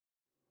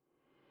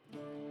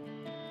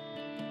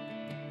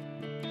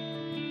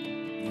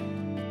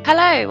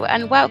Hello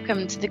and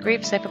welcome to the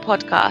Grief Sofa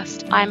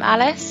podcast. I'm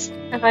Alice.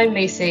 And I'm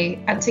Lucy,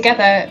 and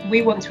together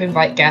we want to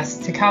invite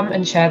guests to come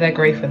and share their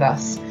grief with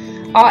us.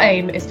 Our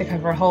aim is to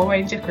cover a whole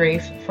range of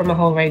grief from a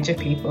whole range of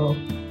people.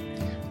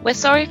 We're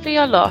sorry for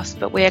your loss,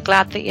 but we are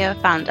glad that you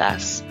have found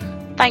us.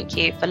 Thank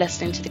you for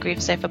listening to the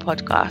Grief Sofa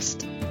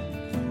podcast.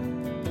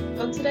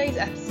 On today's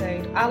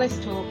episode,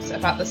 Alice talks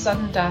about the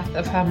sudden death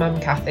of her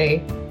mum,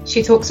 Cathy.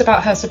 She talks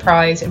about her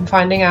surprise in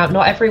finding out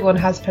not everyone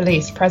has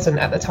police present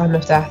at the time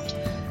of death,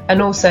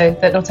 and also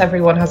that not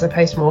everyone has a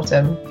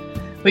post-mortem.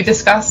 We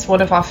discuss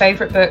one of our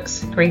favourite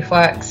books, Grief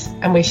Works,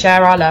 and we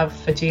share our love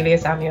for Julia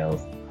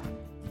Samuels.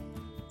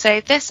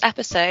 So this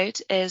episode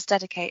is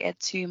dedicated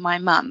to my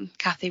mum,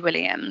 Cathy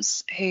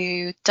Williams,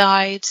 who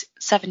died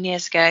 7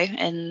 years ago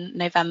in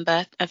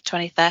November of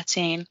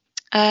 2013.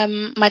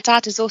 My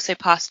dad has also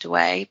passed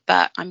away,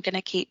 but I'm going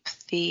to keep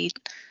the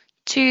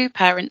two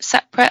parents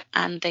separate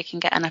and they can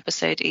get an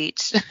episode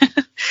each.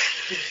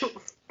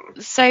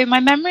 So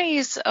my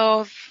memories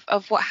of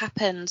what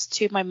happened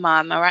to my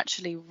mum are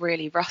actually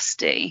really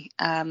rusty.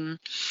 I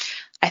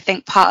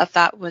think part of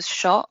that was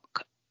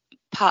shock.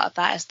 Part of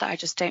that is that I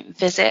just don't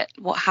visit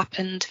what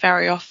happened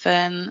very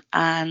often.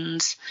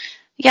 And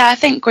yeah, I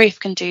think grief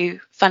can do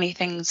funny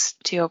things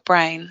to your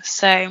brain.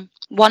 So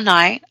one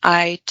night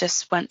I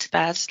just went to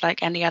bed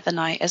like any other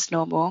night as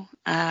normal.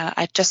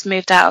 I just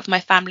moved out of my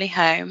family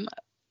home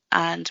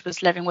and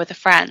was living with a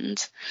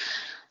friend.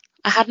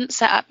 I hadn't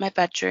set up my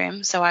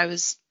bedroom, so I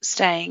was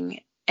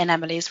staying in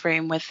Emily's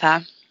room with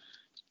her.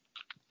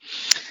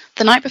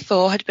 The night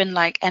before had been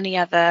like any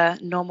other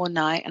normal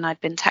night, and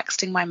I'd been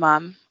texting my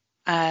mum.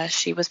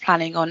 She was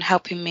planning on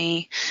helping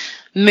me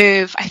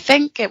move. I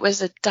think it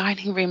was a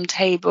dining room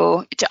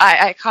table.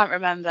 I can't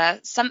remember.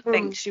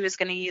 Something. She was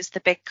going to use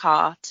the big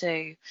car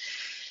to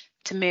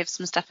move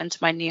some stuff into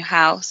my new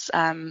house.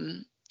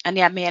 And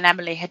yeah, me and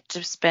Emily had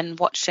just been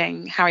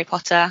watching Harry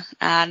Potter,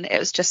 and it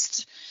was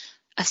just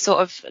a sort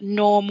of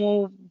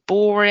normal,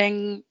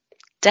 boring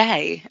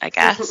day, I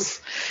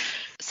guess.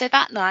 So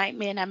that night,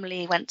 me and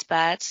Emily went to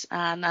bed,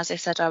 and as I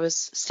said, I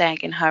was staying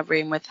in her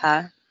room with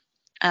her.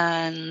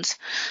 And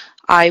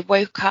I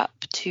woke up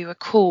to a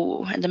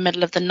call in the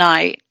middle of the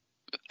night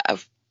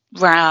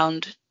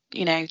around,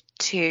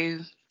 2,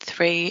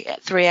 3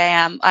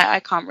 a.m. I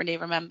can't really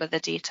remember the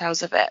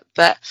details of it,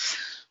 but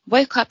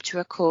woke up to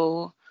a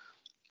call,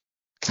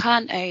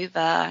 turned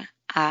over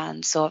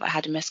and saw that I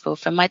had a missed call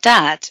from my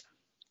dad.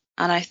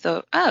 And I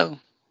thought, oh,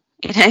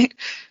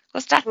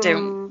 what's Dad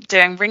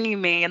doing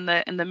ringing me in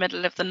the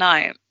middle of the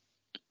night?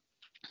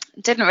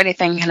 Didn't really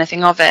think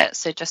anything of it,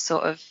 so just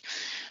sort of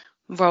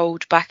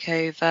rolled back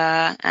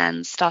over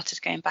and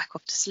started going back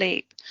off to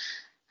sleep.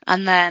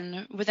 And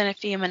then within a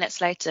few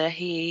minutes later,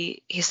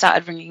 he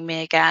started ringing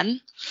me again,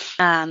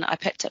 and I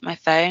picked up my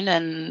phone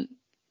and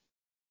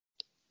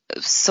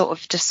sort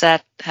of just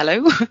said,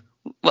 hello.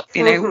 What do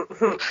you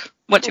want?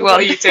 What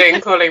are you doing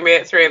calling me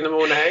at 3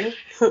 a.m?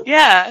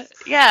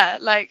 Yeah,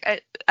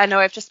 like I know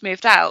I've just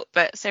moved out,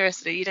 but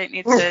seriously, you don't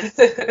need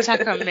to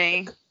check on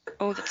me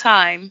all the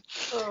time.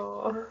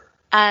 Oh.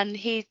 And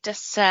he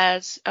just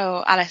said,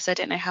 oh, Alice, I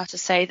don't know how to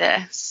say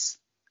this,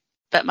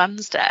 but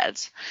Mum's dead.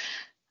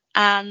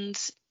 And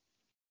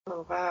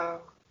oh,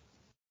 wow,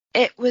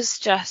 it was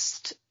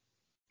just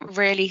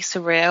really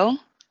surreal.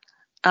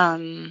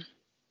 Yeah,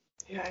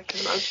 I can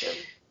imagine.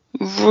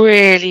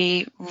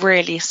 Really,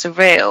 really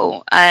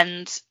surreal.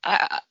 And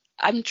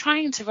I'm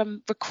trying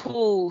to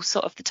recall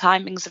sort of the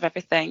timings of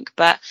everything,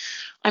 but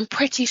I'm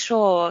pretty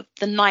sure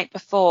the night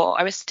before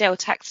I was still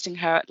texting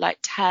her at like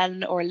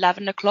 10 or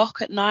 11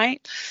 o'clock at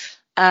night.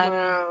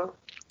 Wow.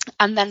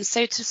 And then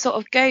so to sort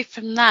of go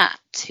from that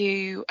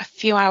to a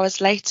few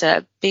hours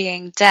later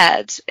being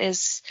dead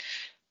is,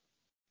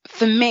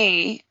 for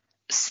me,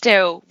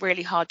 still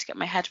really hard to get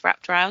my head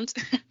wrapped around.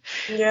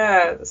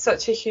 Yeah,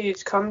 such a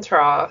huge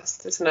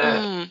contrast, isn't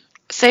it?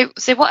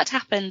 So what had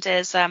happened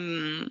is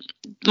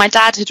my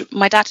dad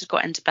had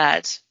got into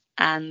bed,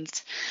 and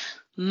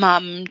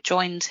Mum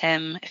joined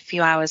him a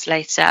few hours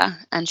later,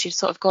 and she'd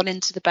sort of gone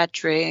into the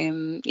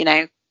bedroom,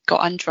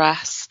 got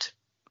undressed,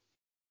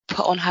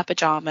 put on her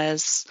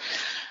pajamas,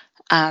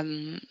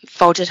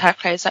 folded her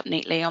clothes up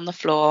neatly on the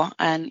floor,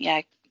 and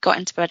got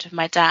into bed with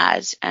my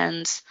dad.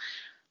 And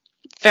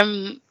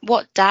from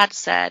what Dad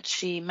said,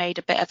 she made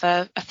a bit of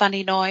a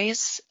funny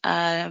noise,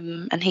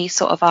 and he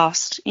sort of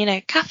asked,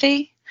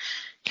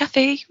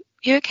 Cathy,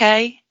 you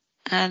okay?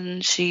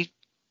 And she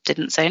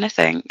didn't say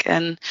anything.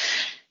 And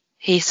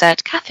he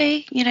said,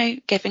 Cathy,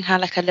 giving her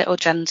like a little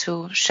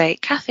gentle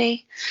shake,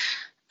 Cathy.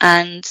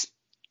 And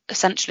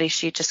essentially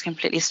she just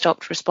completely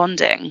stopped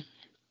responding.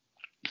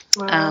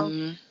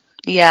 Wow.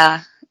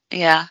 Yeah.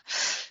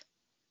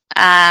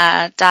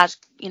 Dad,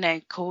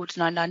 called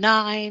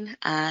 999,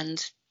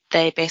 and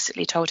they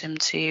basically told him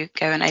to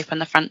go and open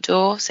the front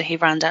door. So he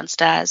ran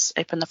downstairs,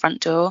 opened the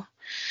front door,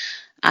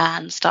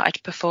 and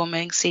started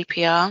performing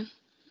CPR.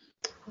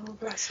 Oh,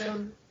 bless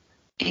him.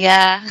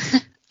 Yeah.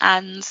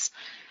 And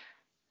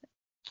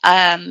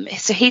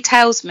so he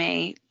told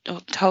me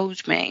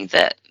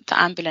that the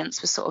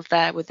ambulance was sort of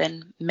there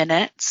within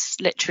minutes,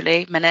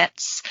 literally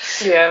minutes.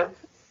 Yeah.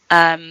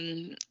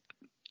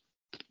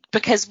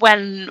 Because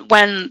when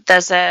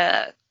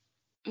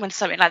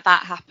something like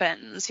that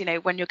happens, you know,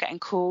 when you're getting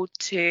called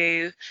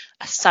to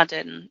a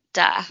sudden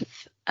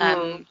death,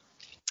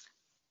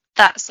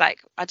 that's like,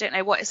 I don't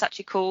know what it's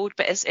actually called,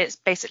 but it's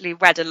basically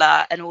red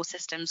alert and all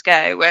systems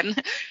go.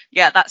 And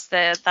yeah, that's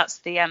the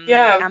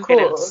yeah, of ambulance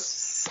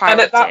course.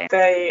 priority. And at that,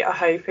 they are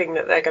hoping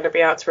that they're going to be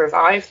able to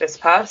revive this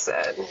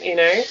person, you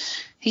know.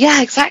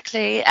 Yeah,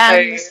 exactly.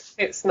 So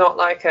it's not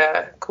like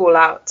a call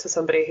out to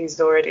somebody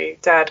who's already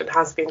dead and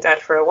has been dead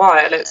for a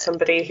while. It's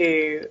somebody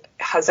who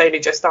has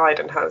only just died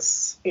and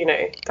has, you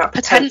know, that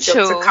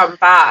potential to come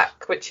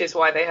back, which is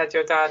why they had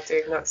your dad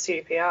doing that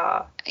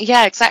CPR.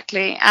 Yeah,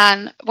 exactly.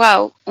 And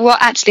well,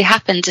 what actually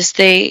happened is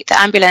the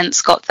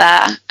ambulance got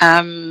there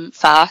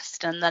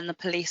first, and then the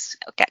police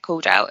get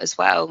called out as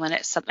well when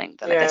it's something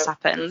that like this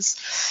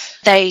happens.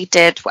 They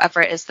did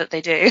whatever it is that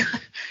they do.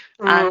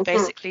 And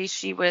basically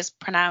she was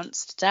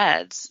pronounced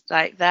dead,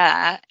 like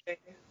there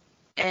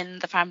in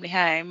the family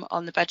home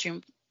on the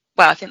bedroom.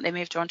 Well, I think they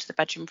moved her onto the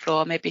bedroom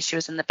floor. Maybe she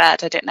was in the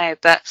bed, I don't know.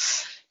 But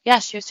yeah,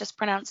 she was just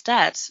pronounced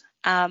dead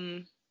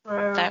there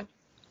and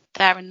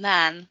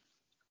then.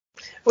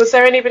 Was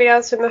there anybody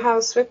else in the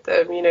house with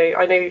them? You know,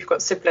 I know you've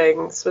got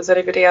siblings. Was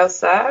anybody else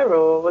there,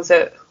 or was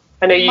it...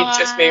 I know you've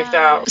just moved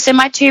out. So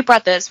my two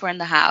brothers were in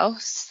the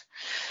house.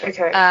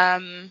 Okay.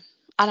 And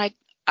I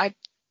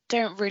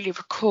don't really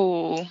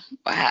recall,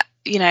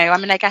 you know, I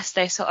mean, I guess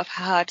they sort of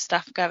heard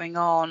stuff going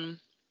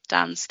on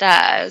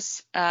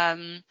downstairs.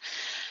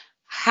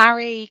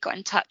 Harry got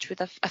in touch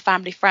with a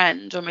family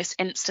friend almost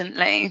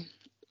instantly,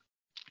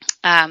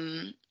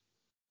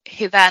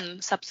 who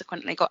then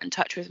subsequently got in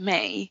touch with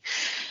me.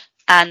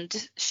 And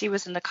she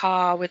was in the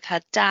car with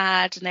her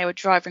dad, and they were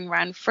driving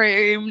around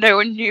Frome. No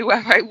one knew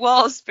where I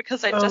was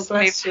because I just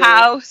moved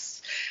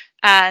house.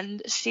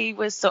 And she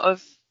was sort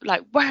of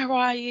like, where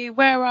are you?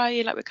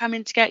 Like, we're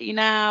coming to get you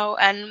now.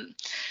 And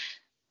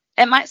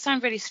it might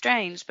sound really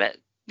strange, but,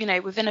 you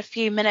know, within a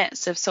few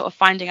minutes of sort of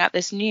finding out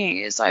this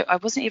news, I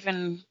wasn't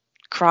even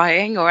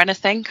crying or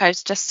anything. I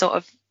was just sort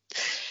of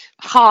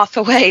half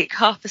awake,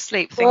 half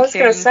asleep, thinking... Well, I was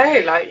going to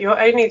say, like,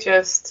 you're only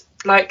just...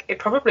 Like, it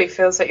probably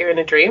feels like you're in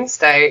a dream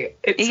state.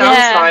 It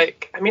sounds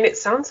like... I mean, it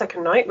sounds like a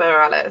nightmare,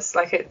 Alice.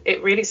 Like,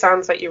 it really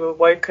sounds like you were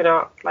woken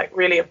up, like,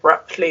 really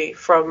abruptly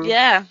from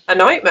a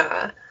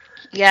nightmare.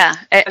 Yeah.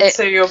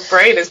 So your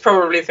brain is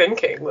probably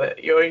thinking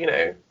that you're, you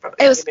know,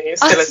 you're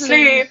still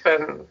asleep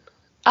and...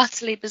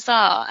 Utterly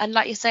bizarre. And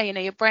like you say, you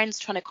know, your brain's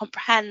trying to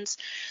comprehend.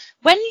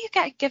 When you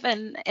get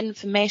given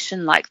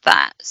information like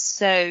that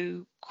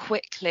so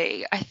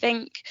quickly, I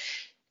think...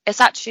 it's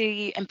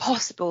actually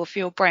impossible for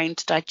your brain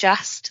to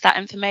digest that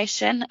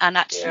information and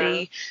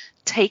actually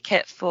take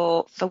it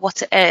for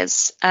what it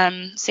is.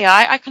 So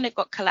yeah, I kind of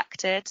got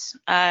collected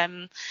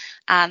and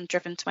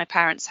driven to my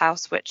parents'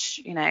 house,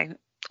 which, you know,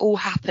 all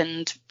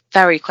happened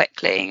very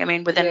quickly. I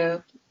mean,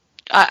 within,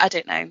 I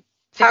don't know,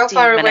 15 How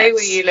far minutes. away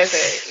were you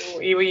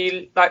living? Were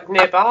you like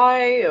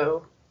nearby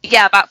or?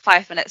 Yeah, about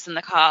 5 minutes in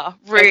the car,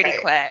 really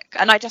quick.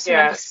 And I just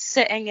remember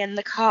sitting in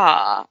the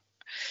car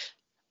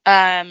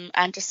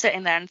and just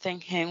sitting there and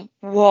thinking,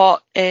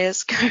 what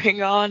is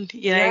going on,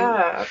 you know?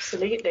 Yeah,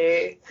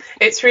 absolutely.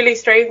 It's really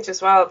strange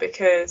as well,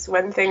 because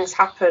when things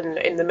happen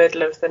in the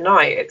middle of the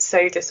night, it's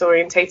so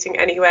disorientating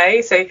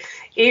anyway. So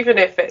even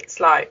if it's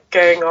like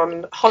going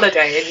on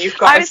holiday and you've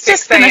got a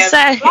 6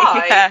 a.m.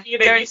 flight, you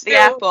know, going to the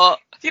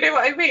airport. Do you know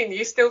what I mean?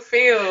 You still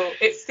feel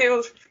it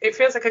feels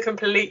like a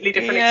completely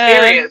different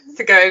experience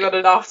to going on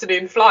an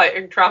afternoon flight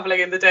and travelling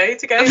in the day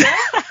to go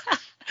there.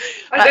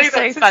 I know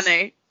that's so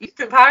funny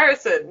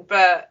comparison,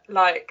 but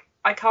like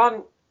I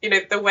can't, you know,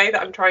 the way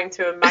that I'm trying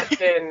to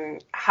imagine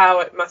how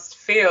it must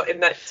feel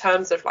in that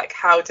terms of like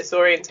how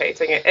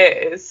disorientating it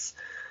is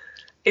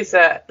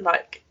that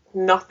like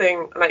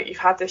nothing, like you've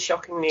had this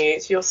shocking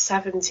news, you're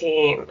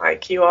 17,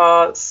 like you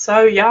are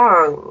so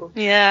young,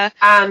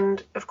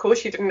 and of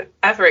course you didn't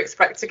ever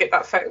expect to get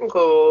that phone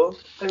call.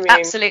 I mean,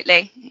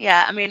 absolutely,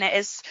 yeah. I mean, it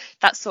is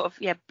that sort of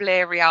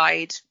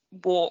bleary-eyed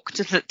walk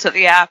to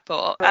the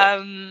airport.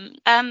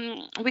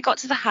 We got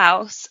to the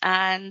house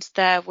and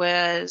there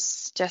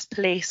was just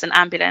police and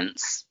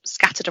ambulance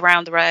scattered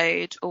around the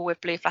road, all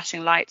with blue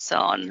flashing lights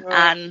on.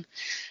 And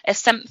it's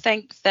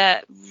something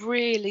that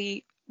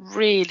really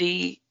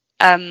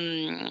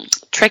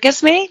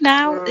triggers me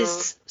now,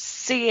 is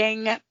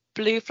seeing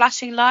blue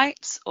flashing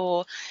lights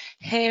or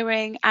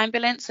hearing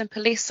ambulance and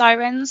police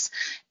sirens.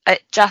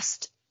 It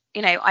just,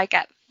 you know, I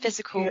get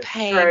physical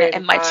pain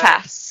in my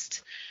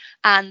chest.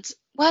 And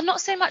well,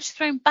 not so much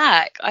thrown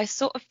back. I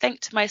sort of think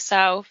to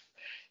myself,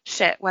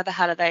 shit, where the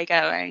hell are they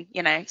going?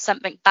 You know,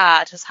 something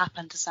bad has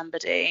happened to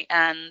somebody.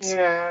 And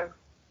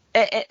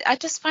I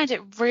just find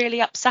it really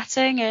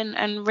upsetting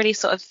and really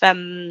sort of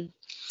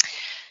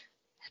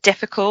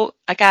difficult,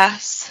 I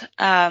guess.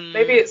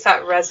 Maybe it's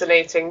that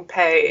resonating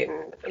pain.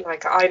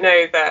 Like, I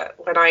know that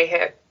when I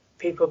hear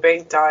people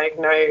being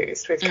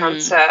diagnosed with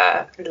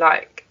cancer,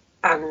 like,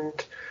 and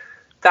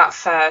that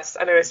first,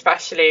 I know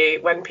especially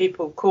when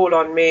people call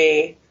on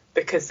me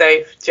because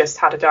they've just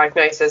had a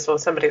diagnosis, or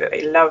somebody that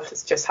they love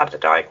has just had a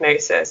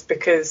diagnosis,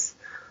 because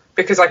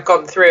I've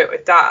gone through it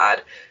with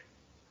Dad,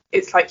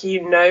 it's like,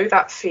 you know,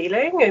 that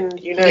feeling, and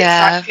you know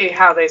exactly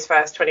how those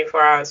first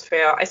 24 hours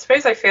feel. I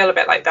suppose I feel a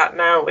bit like that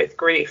now with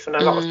grief, and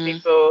a lot of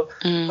people,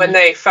 when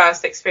they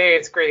first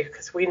experience grief,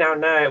 because we now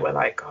know, we're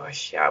like,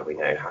 gosh, yeah, we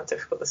know how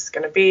difficult this is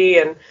going to be,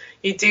 and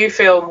you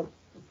feel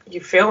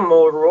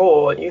more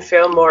raw, and you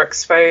feel more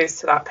exposed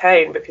to that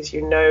pain because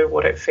you know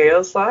what it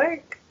feels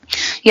like.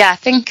 Yeah, I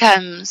think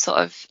sort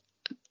of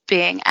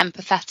being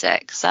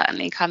empathetic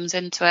certainly comes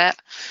into it.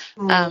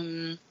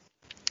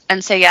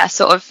 And so, yeah,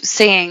 sort of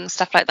seeing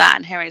stuff like that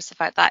and hearing stuff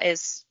like that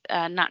is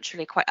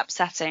naturally quite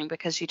upsetting,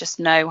 because you just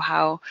know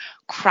how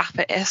crap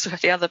it is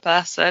with the other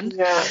person.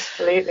 Yeah,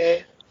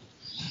 absolutely.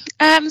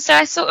 So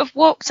I sort of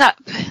walked up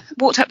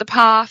the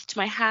path to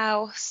my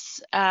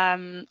house.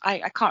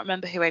 I can't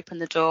remember who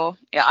opened the door.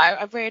 Yeah,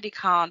 I really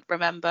can't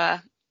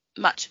remember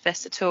much of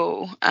this at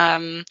all.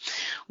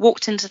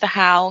 Walked into the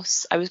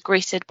house. I was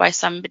greeted by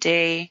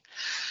somebody.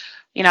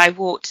 You know, I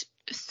walked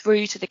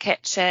through to the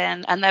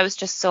kitchen, and there was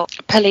just sort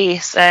of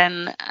police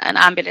and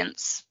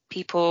ambulance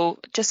people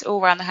just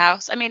all around the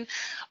house. I mean,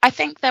 I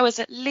think there was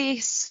at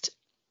least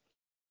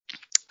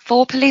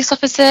 4 police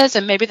officers,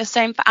 and maybe the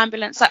same for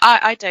ambulance.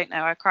 I don't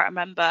know, I can't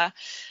remember.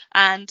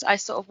 And I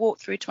sort of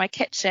walked through to my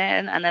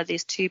kitchen, and there were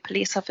these 2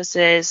 police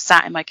officers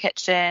sat in my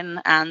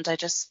kitchen, and I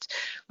just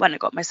went and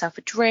got myself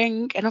a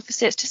drink. And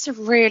obviously it's just a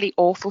really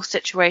awful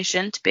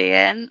situation to be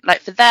in,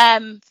 like for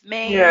them, for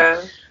me.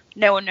 Yeah.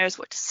 No one knows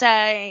what to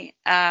say.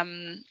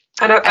 And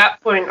at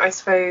that point, I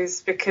suppose,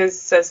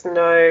 because there's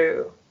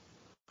nobody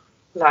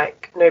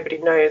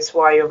knows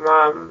why your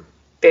mum,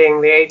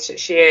 being the age that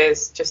she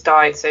is, just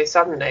died so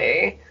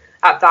suddenly.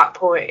 At that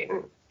point,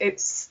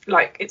 it's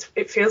like,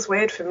 it feels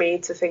weird for me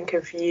to think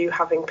of you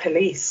having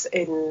police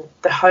in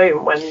the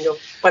home when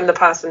the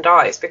person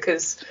dies,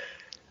 because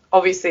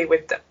obviously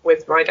with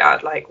my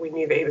dad, like, we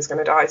knew that he was going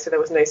to die, so there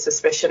was no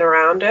suspicion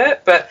around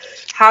it. But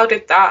how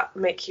did that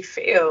make you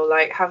feel,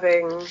 like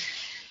having...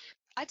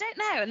 I don't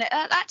know. And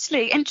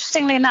actually,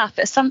 interestingly enough,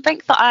 it's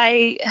something that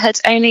I had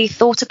only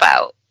thought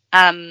about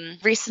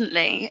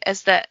recently,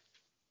 is that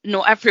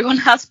not everyone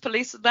has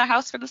police in their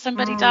house when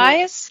somebody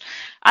dies.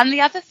 And the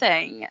other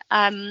thing,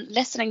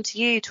 listening to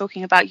you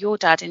talking about your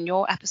dad in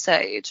your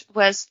episode,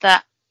 was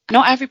that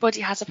not everybody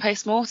has a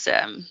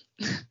post-mortem.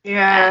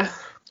 Yeah.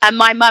 And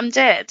my mum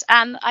did.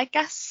 And I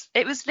guess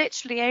it was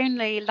literally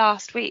only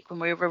last week when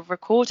we were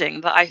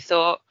recording that I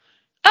thought,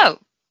 oh,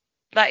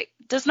 like,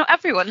 does not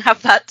everyone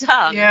have that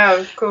done? Yeah,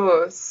 of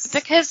course.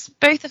 Because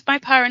both of my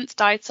parents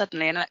died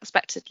suddenly and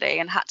unexpectedly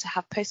and had to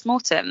have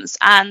post-mortems.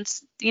 And,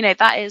 you know,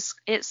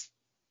 it's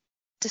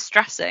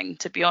distressing,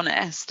 to be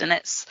honest. And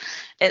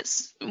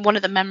it's one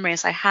of the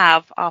memories I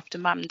have after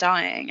mum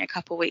dying a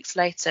couple of weeks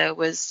later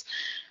was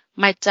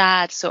my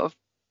dad sort of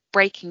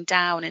breaking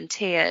down in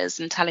tears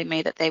and telling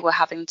me that they were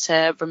having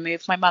to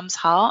remove my mum's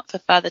heart for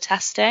further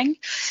testing.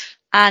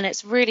 And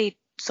it's really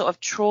sort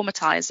of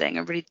traumatizing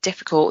and really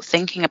difficult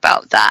thinking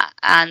about that.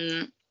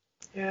 And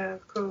yeah,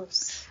 of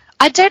course,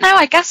 I don't know,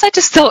 I guess I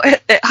just thought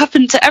it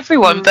happened to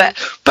everyone.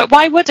 But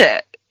why would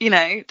it? You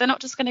know, they're not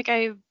just going to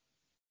go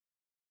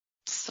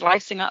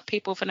slicing up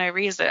people for no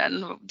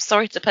reason.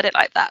 Sorry to put it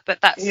like that,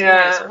 but that's you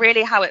know, it's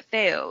really how it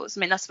feels.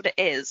 I mean, that's what it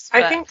is.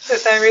 I think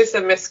that there is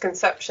a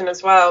misconception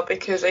as well,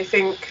 because I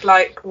think,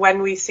 like,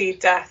 when we see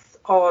death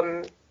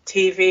on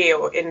TV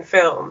or in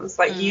films,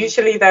 like,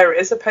 usually there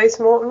is a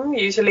post-mortem,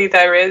 usually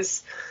there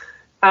is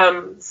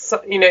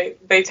so, you know,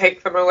 they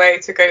take them away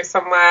to go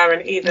somewhere,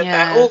 and either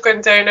they're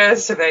organ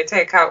donors, so they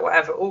take out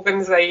whatever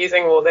organs they're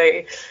using, or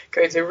they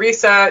go to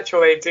research,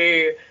 or they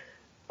do,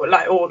 or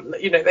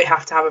you know, they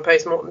have to have a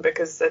post-mortem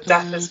because the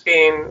death has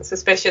been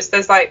suspicious.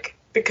 There's like,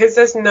 because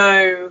there's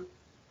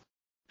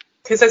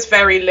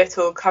very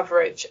little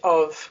coverage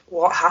of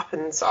what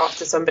happens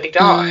after somebody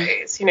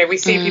dies. You know, we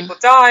see people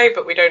die,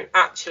 but we don't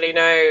actually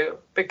know,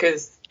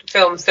 because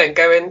films don't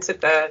go into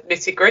the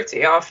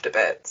nitty-gritty after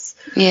bits.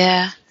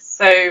 Yeah.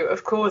 So,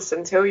 of course,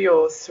 until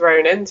you're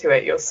thrown into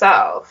it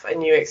yourself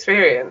and you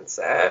experience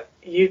it,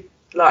 you,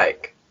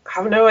 like,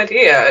 have no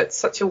idea. It's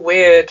such a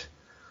weird,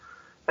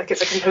 like,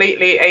 it's a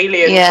completely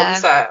alien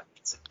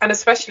concept. And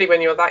especially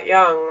when you're that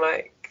young,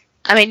 like...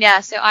 I mean, yeah,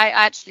 so I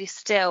actually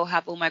still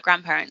have all my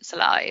grandparents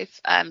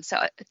alive. So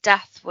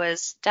death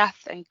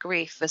and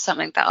grief was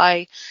something that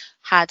I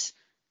had,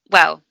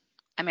 well,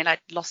 I mean, I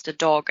lost a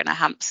dog and a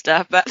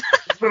hamster, but...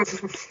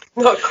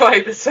 Not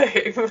quite the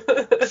same.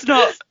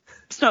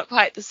 It's not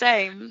quite the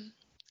same.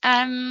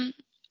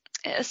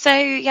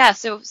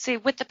 So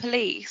with the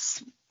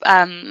police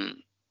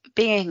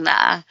being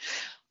there,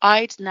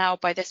 I'd now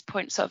by this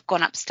point sort of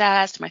gone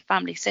upstairs to my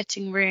family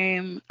sitting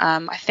room.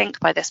 I think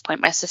by this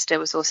point my sister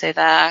was also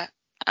there.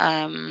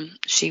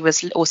 She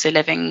was also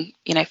living,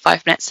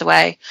 5 minutes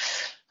away.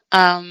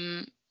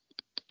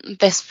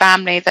 This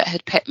family that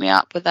had picked me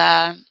up were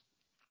there.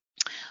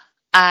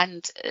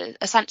 And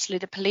essentially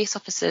the police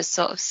officers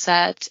sort of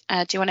said,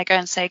 do you want to go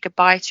and say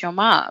goodbye to your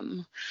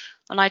mum?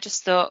 And I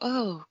just thought,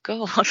 oh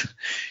God,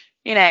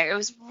 it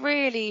was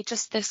really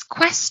just this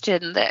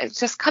question that had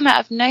just come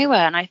out of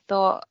nowhere. And I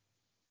thought,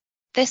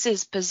 this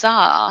is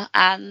bizarre.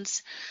 And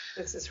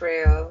this is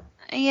real.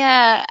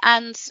 Yeah.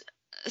 And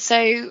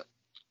so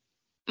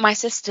my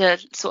sister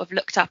sort of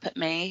looked up at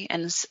me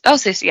and,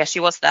 she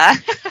was there.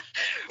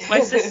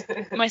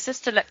 My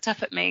sister looked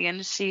up at me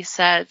and she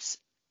said,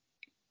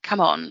 come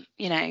on,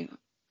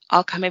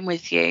 I'll come in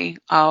with you.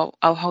 I'll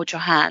hold your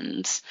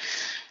hand.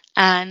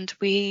 And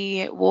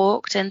we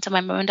walked into my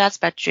mum and dad's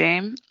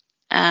bedroom,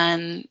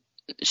 and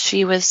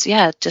she was,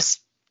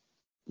 just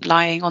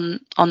lying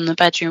on the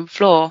bedroom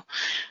floor.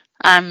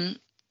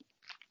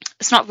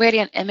 It's not really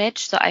an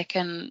image that I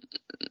can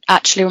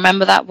actually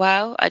remember that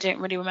well. I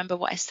don't really remember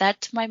what I said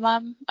to my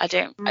mum. I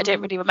don't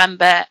really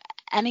remember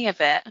any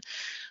of it.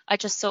 I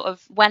just sort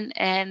of went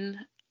in.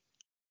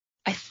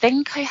 I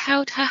think I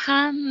held her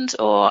hand,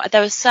 or there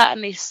was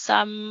certainly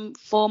some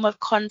form of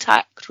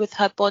contact with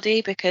her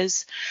body,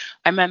 because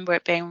I remember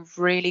it being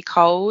really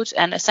cold,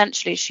 and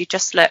essentially she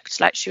just looked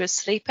like she was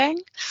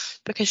sleeping,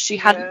 because she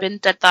hadn't been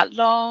dead that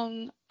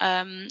long,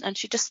 and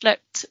she just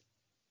looked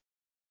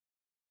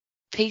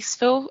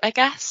peaceful, I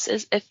guess.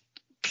 Is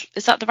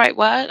that the right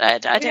word? I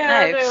don't know.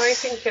 Yeah, no, I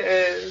think it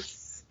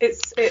is.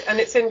 And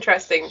it's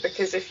interesting,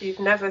 because if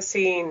you've never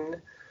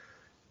seen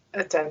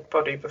a dead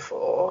body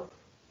before,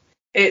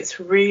 it's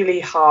really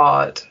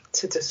hard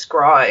to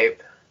describe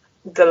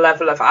the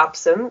level of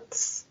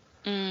absence.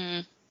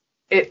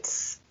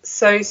 It's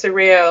so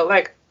surreal.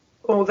 Like,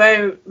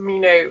 although,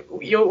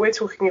 we're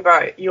talking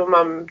about your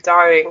mum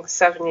dying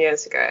 7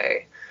 years ago,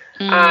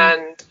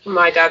 and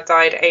my dad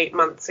died 8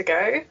 months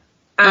ago.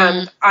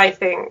 And I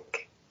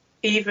think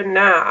even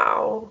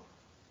now,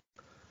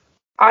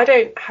 I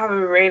don't have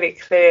a really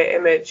clear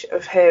image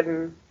of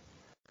him,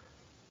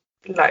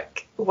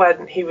 like,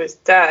 when he was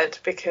dead,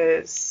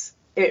 because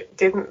it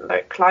didn't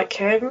look like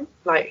him.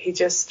 Like, he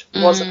just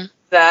wasn't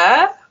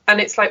there.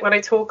 And it's like when I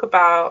talk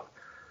about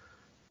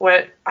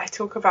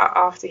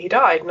after he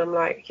died, and I'm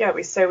like,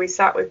 we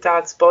sat with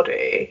Dad's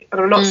body, and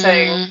I'm not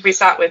saying we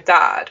sat with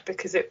Dad,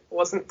 because it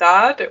wasn't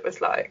Dad. It was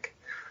like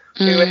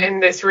we were in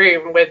this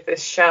room with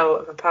this shell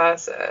of a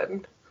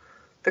person,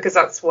 because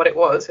that's what it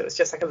was. It was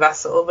just like a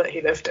vessel that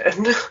he lived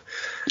in. And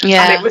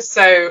it was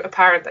so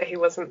apparent that he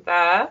wasn't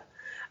there.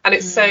 And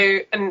it's so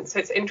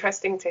it's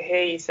interesting to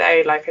hear you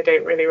say, like, I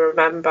don't really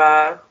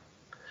remember.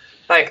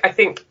 Like, I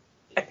think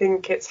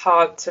it's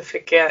hard to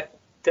forget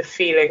the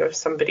feeling of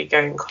somebody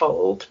going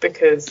cold,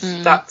 because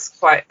that's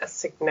quite a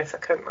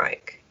significant,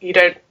 like, you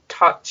don't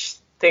touch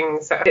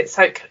things it's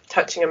like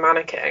touching a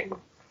mannequin.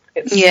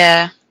 It's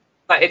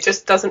like, it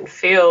just doesn't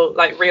feel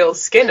like real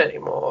skin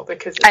anymore,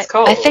 because it's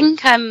cold. I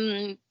think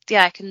I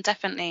can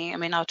definitely,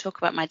 I'll talk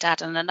about my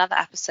dad in another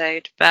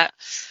episode, but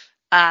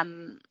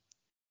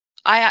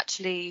I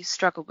actually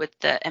struggled with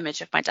the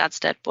image of my dad's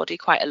dead body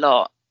quite a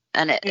lot,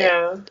 and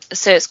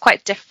so it's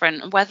quite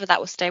different whether that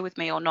will stay with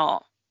me or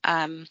not.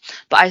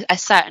 But I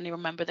certainly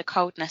remember the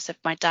coldness of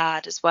my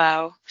dad as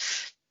well.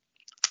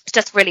 It's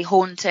just really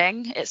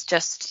haunting. It's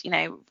just,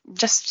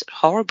 just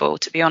horrible,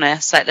 to be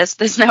honest. Like,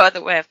 there's no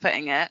other way of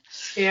putting it.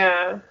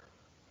 Yeah.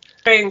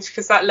 Strange,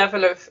 because that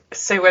level of,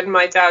 so when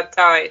my dad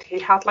died, he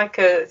had like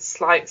a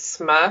slight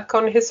smirk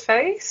on his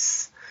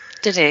face.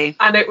 Did he?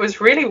 And it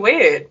was really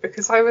weird,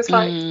 because I was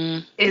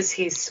like, is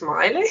he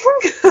smiling?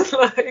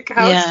 Like,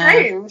 how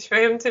strange for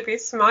him to be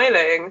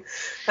smiling.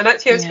 And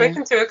actually, I've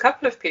spoken to a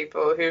couple of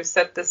people who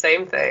said the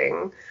same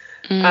thing,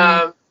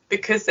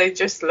 because they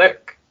just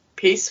look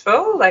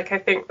peaceful. Like, I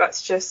think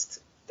that's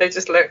just, they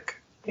just look,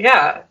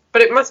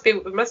 But it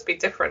must be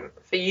different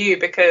for you,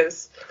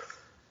 because,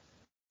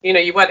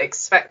 you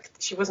weren't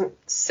she wasn't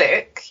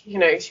sick,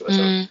 she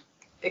wasn't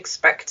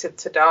expected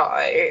to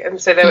die.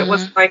 And so there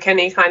wasn't like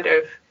any kind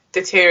of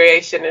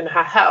deterioration in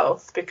her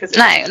health, because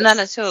none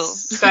at all.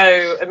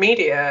 So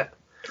immediate.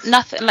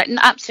 Nothing, like,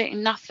 absolutely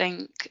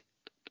nothing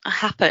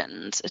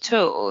happened at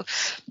all.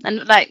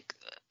 And, like,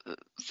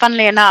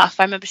 funnily enough,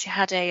 I remember she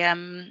had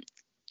an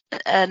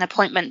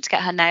appointment to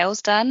get her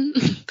nails done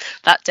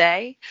that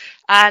day,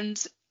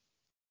 and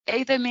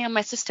either me and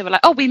my sister were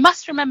like, oh, we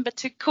must remember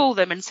to call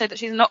them and say that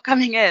she's not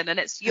coming in. And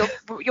it's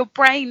your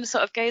brain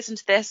sort of goes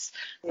into this.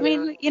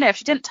 If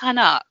she didn't turn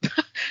up,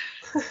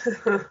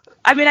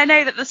 I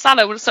know that the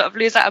salon would sort of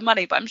lose out of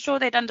money, but I'm sure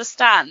they'd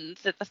understand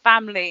that the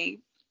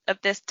family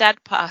of this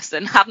dead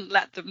person hadn't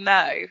let them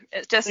know.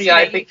 It's just,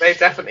 I think they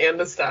definitely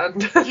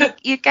understand.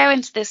 you go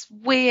into this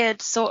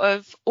weird sort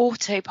of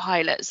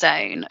autopilot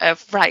zone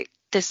of, right,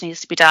 this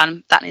needs to be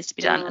done, that needs to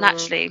be done, and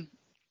actually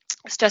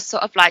it's just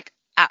sort of like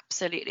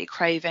absolutely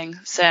craving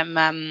some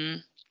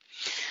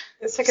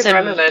it's like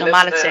adrenaline,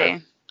 normality,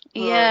 isn't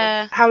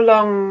it? How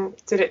long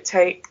did it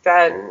take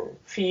then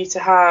for you to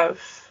have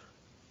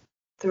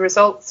the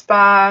results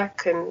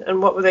back,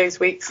 and what were those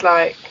weeks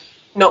like,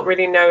 not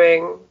really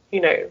knowing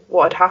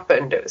what had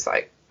happened? It was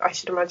like, I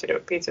should imagine it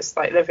would be just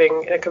like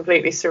living in a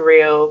completely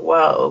surreal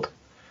world.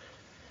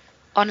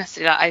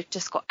 Honestly, like, I've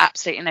just got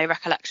absolutely no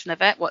recollection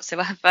of it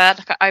whatsoever.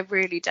 Like, I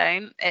really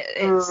don't.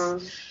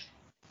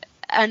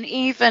 And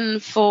even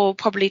for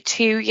probably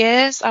 2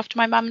 years after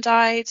my mum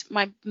died,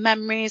 my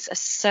memories are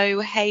so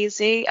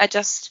hazy. I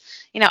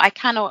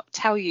cannot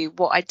tell you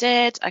what I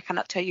did. I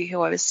cannot tell you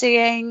who I was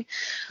seeing.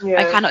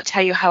 I cannot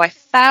tell you how I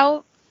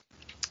felt.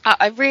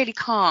 I really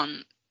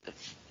can't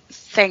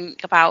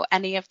think about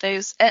any of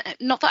those.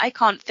 Not that I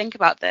can't think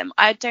about them.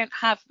 I don't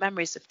have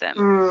memories of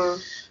them.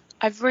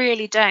 I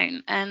really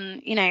don't.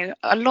 And,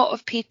 a lot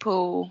of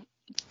people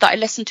that I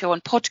listen to on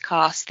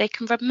podcasts, they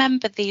can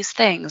remember these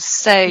things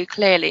so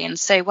clearly and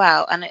so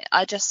well. And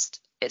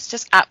it's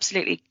just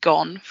absolutely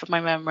gone from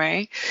my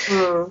memory.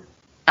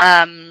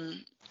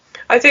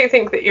 I don't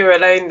think that you're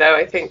alone, though.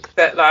 I think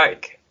that,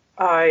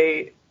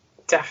 I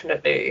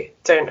definitely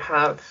don't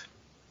have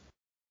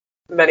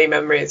many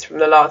memories from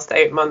the last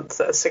 8 months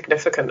that are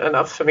significant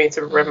enough for me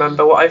to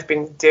remember what I've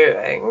been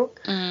doing.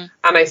 And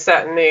I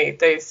certainly,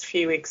 those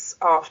few weeks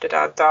after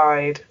Dad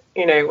died,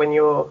 when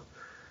you're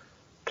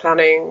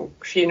planning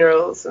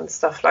funerals and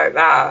stuff like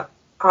that,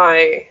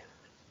 I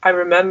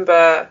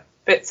remember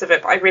bits of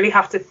it, but I really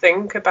have to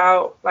think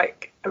about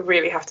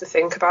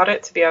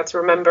it to be able to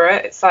remember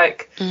it. It's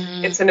like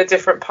it's in a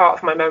different part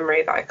of my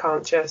memory that I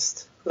can't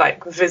just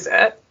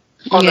visit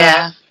on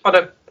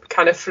a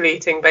kind of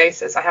fleeting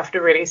basis. I have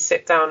to really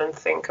sit down and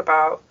think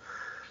about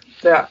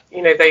that,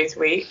 those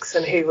weeks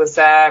and who was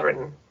there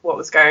and what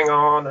was going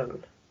on.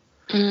 And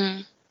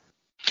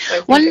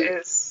I think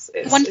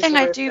one thing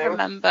I do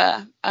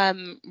remember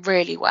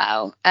really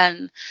well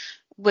and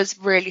was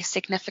really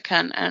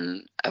significant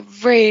and a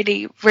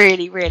really,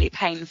 really, really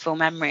painful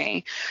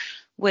memory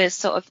was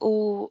sort of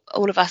all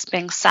of us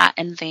being sat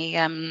in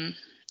the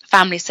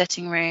family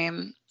sitting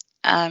room.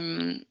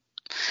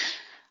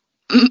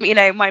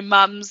 My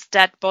mum's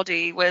dead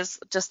body was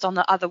just on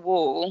the other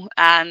wall,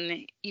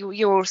 and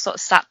you all sort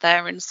of sat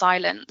there in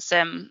silence.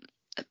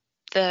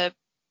 The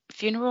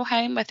funeral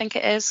home, I think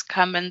it is,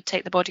 come and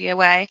take the body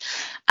away,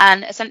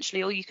 and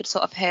essentially all you could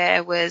sort of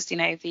hear was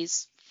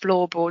these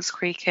floorboards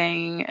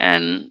creaking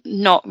and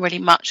not really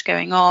much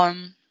going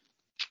on.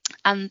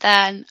 And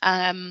then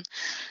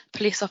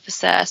police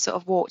officer sort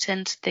of walked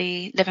into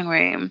the living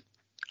room,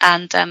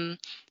 and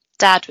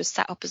Dad was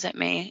sat opposite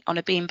me on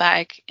a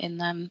beanbag in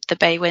the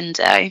bay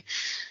window,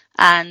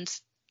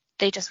 and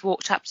they just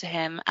walked up to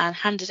him and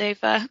handed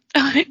over.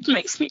 It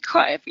makes me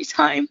cry every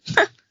time.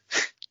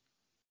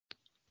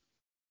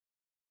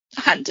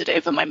 Handed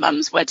over my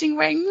mum's wedding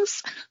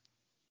rings,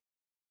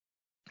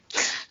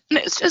 and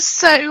it's just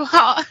so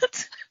hard.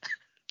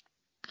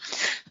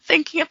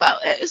 Thinking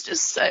about it is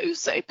just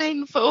so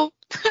painful.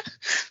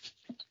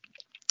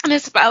 And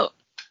it's about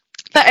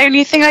the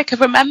only thing I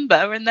could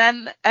remember, and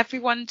then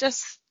everyone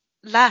just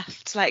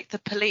left, like the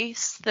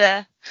police,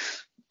 the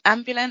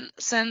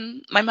ambulance,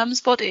 and my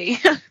mum's body.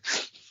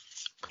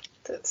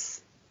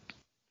 That's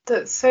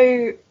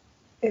so,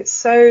 it's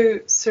so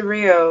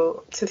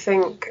surreal to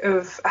think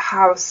of a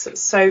house that's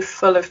so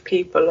full of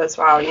people as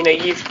well.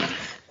 You've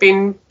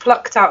been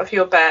plucked out of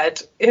your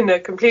bed in a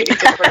completely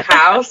different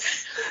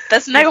house.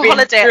 There's no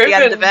holiday at the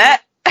end of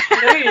it.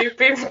 No, you've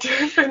been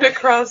driven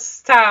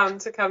across town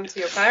to come to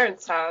your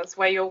parents' house,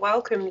 where you're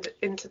welcomed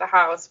into the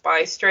house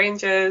by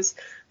strangers,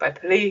 by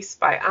police,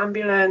 by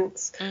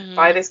ambulance,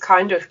 by this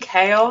kind of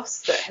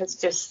chaos that has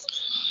just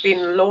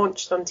been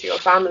launched onto your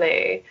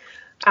family.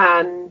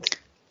 And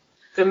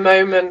the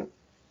moment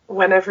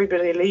when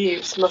everybody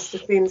leaves must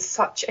have been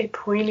such a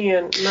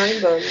poignant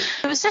moment.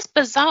 It was just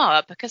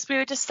bizarre because we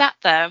were just sat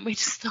there and we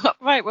just thought,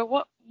 right,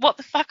 well, what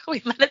the fuck are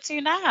we meant to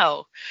do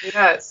now?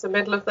 Yeah, it's the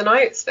middle of the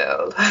night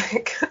still. Do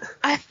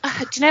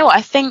you know what?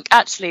 I think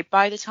actually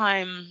by the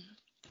time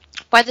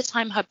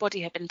her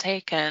body had been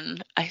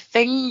taken, I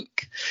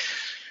think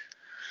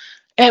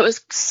it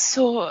was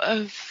sort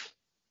of,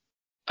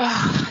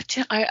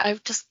 I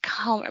just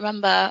can't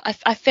remember.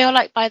 I feel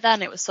like by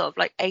then it was sort of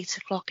like 8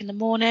 o'clock in the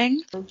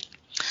morning.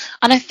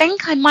 And I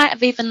think I might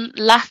have even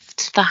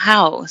left the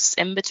house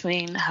in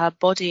between her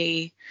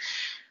body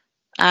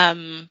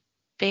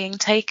being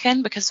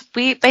taken, because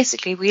we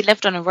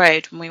lived on a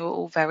road and we were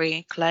all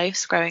very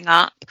close growing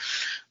up.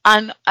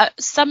 And at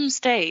some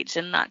stage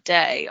in that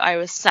day, I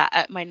was sat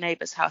at my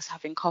neighbour's house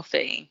having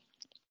coffee.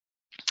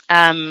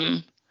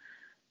 And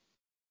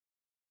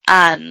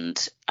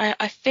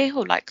I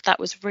feel like that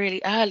was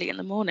really early in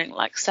the morning,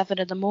 like 7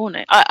 in the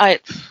morning. I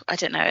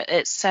don't know.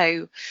 It's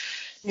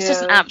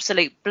just an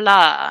absolute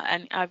blur,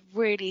 and I've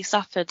really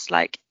suffered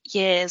like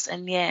years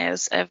and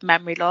years of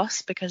memory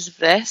loss because of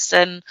this.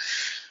 And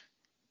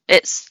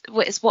it's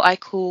what I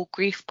call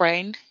grief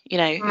brain. You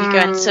go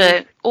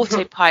into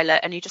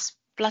autopilot and you just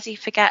bloody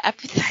forget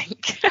everything.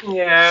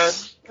 Yeah,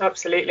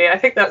 absolutely. I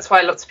think that's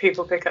why lots of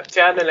people pick up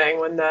journaling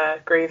when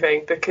they're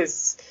grieving,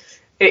 because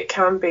it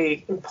can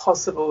be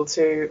impossible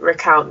to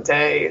recount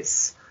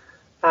days,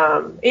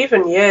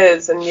 even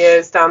years and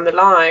years down the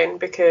line,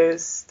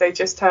 because they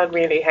just turn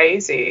really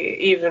hazy,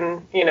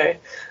 even,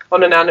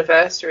 on an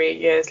anniversary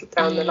years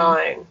down the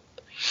line.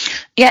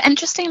 Yeah,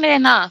 interestingly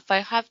enough,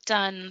 I have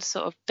done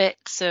sort of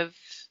bits of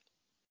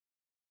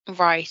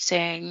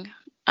writing.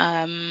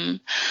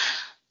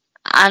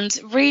 And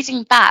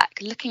reading back,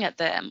 looking at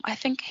them, I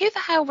think, who the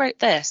hell wrote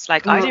this?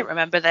 Like, I don't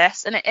remember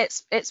this. And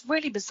it's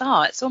really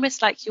bizarre. It's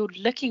almost like you're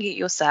looking at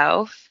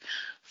yourself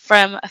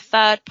from a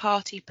third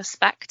party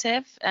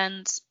perspective.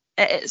 And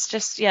it's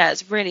just, yeah,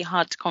 it's really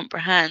hard to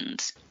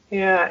comprehend.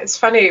 Yeah, it's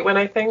funny when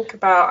I think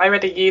about, I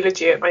read a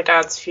eulogy at my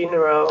dad's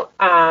funeral,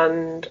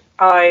 and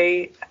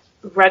I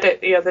read it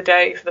the other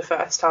day for the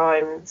first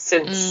time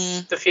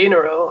since the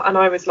funeral, and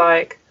I was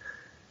like,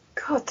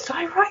 God, did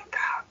I write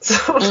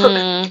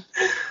that?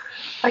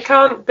 I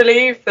can't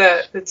believe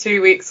that the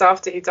 2 weeks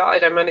after he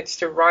died, I managed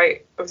to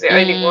write. I was the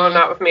only one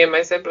out of me and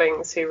my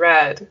siblings who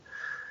read.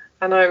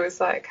 And I was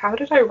like, how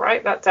did I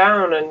write that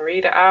down and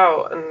read it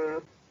out?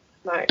 And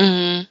like,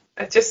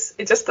 it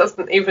just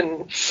doesn't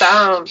even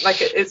sound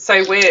like it's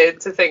so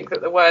weird to think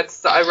that the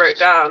words that I wrote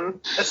down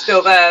are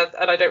still there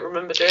and I don't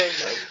remember doing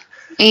them.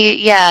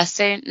 Yeah,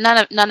 so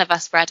none of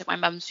us read at my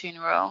mum's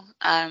funeral.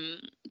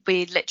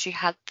 We literally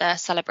had the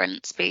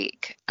celebrant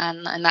speak,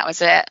 and that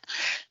was it.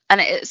 And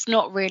it's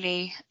not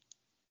really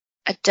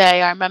a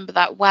day I remember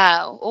that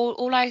well.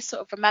 All I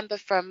sort of remember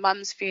from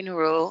mum's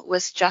funeral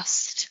was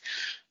just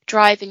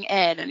driving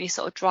in, and you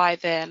sort of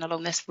drive in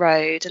along this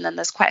road, and then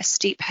there's quite a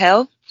steep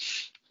hill.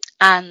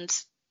 And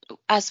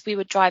as we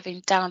were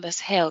driving down this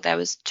hill, there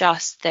was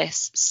just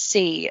this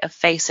sea of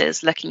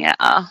faces looking at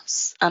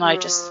us. And I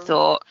just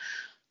thought,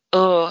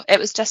 oh, it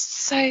was just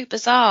so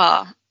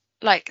bizarre,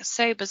 like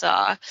so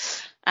bizarre.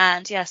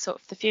 And yeah, sort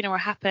of the funeral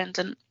happened,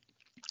 and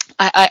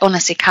I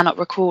honestly cannot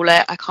recall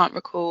it. I can't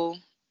recall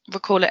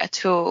it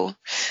at all.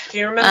 Do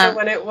you remember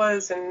when it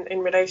was in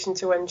relation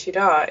to when she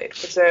died?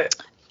 Was it?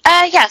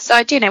 Yeah, so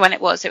I do know when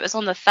it was. It was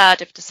on the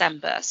 3rd of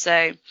December.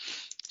 So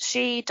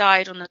she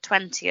died on the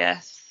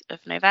 20th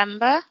of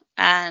November.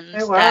 And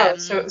oh, wow.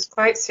 So it was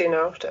quite soon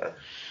after.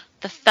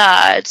 The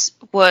 3rd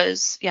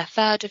was,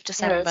 3rd of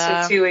December.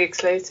 Yeah, so 2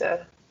 weeks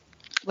later.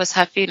 Was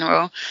her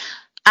funeral.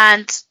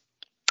 And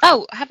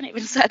I haven't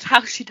even said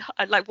how she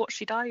died, like what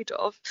she died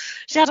of.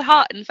 She had a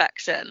heart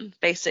infection,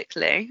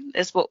 basically,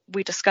 is what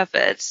we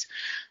discovered,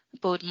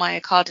 called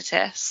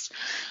myocarditis.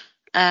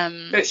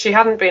 But she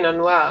hadn't been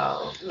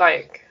unwell,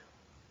 like.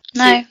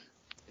 No.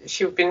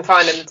 She'd been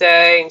fine in the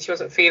day, and she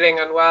wasn't feeling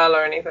unwell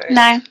or anything.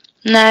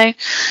 No,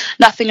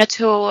 nothing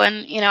at all.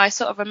 And I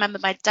sort of remember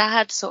my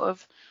dad sort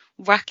of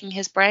racking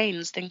his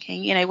brains,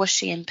 thinking, was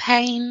she in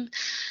pain?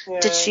 Yeah.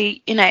 Did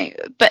she,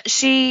 but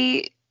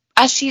she.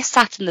 As she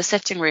sat in the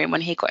sitting room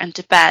when he got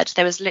into bed,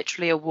 there was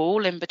literally a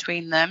wall in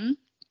between them.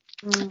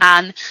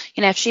 And,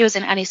 if she was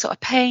in any sort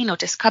of pain or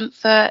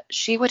discomfort,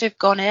 she would have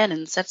gone in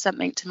and said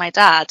something to my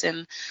dad.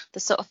 And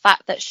the sort of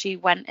fact that she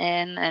went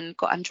in and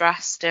got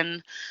undressed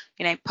and,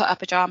 put her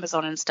pajamas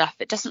on and stuff,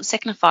 it doesn't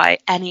signify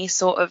any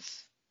sort of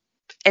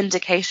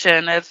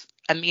indication of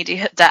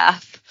immediate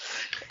death.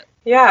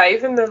 Yeah,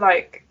 even the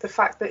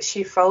fact that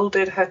she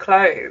folded her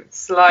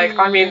clothes. Like,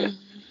 I mean,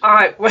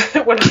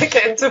 when I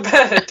get into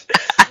bed,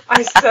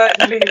 I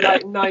certainly,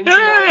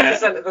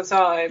 99% of the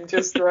time,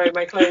 just throw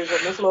my clothes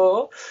on the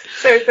floor.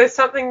 So there's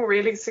something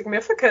really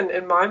significant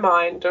in my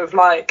mind of,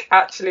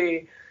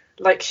 actually,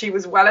 she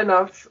was well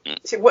enough.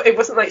 It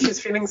wasn't like she was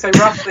feeling so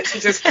rough that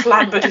she just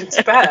clambered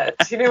into bed.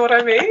 Do you know what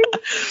I mean?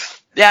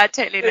 Yeah, I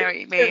totally know what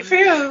you mean.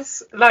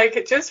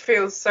 It just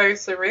feels so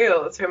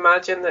surreal to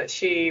imagine that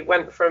she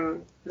went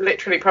from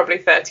literally probably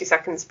 30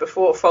 seconds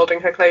before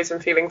folding her clothes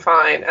and feeling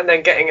fine, and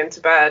then getting into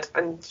bed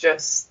and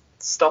just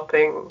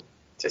stopping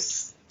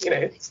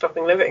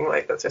living.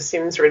 Like, that just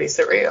seems really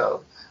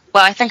surreal.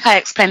 Well, I think I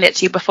explained it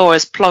to you before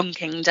as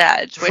plonking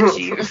dead,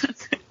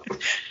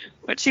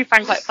 which you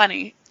find quite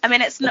funny. I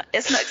mean, it's not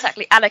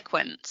exactly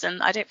eloquent,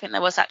 and I don't think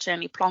there was actually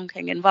any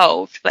plonking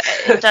involved, but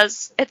it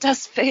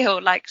does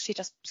feel like she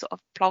just sort of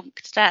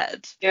plonked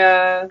dead.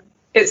 Yeah,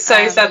 it's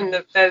so sudden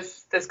that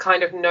there's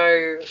kind of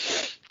no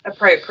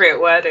appropriate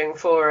wording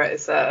for it,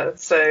 is there?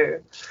 So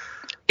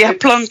yeah,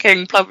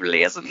 plonking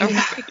probably isn't the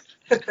right.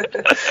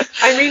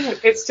 I mean,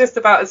 it's just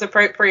about as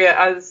appropriate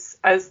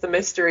as the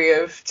mystery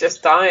of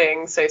just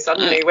dying so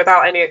suddenly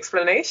without any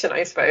explanation,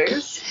 I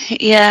suppose.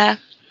 Yeah.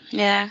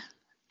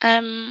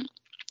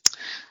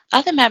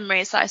 Other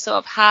memories that I sort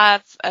of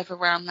have of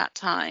around that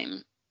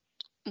time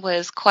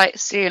was quite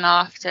soon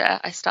after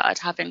I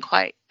started having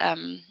quite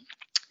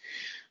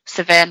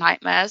severe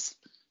nightmares.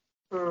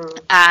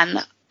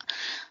 And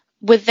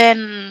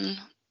within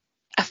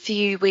a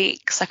few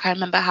weeks, I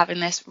remember having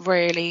this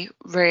really,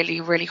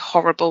 really, really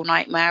horrible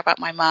nightmare about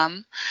my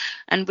mum.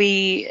 And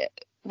we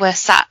were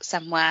sat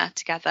somewhere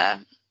together.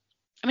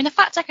 I mean, the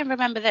fact I can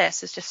remember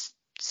this is just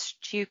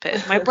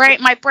stupid. My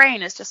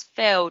brain is just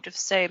filled with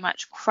so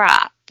much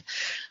crap.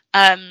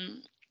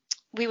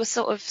 We were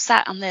sort of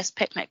sat on this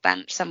picnic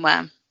bench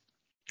somewhere,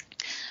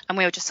 and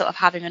we were just sort of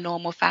having a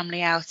normal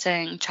family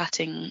outing,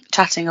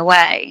 chatting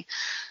away.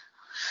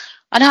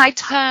 And I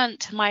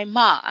turned to my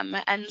mum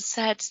and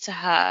said to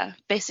her,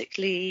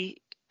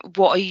 basically,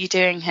 what are you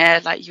doing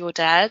here? Like, you're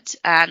dead.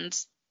 And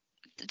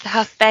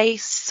her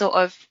face sort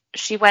of,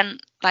 she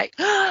went like,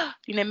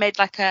 made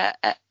like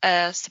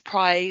a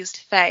surprised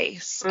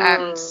face.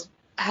 And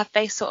her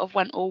face sort of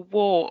went all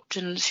warped,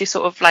 and she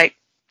sort of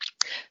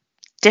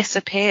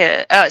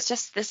disappear. It's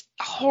just this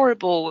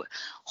horrible,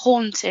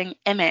 haunting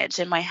image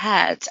in my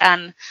head.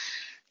 And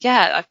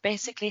yeah, I've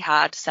basically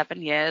had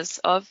 7 years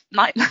of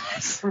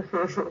nightmares,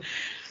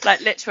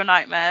 like literal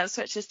nightmares,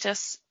 which is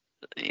just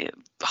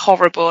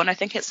horrible. And I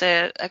think it's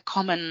a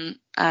common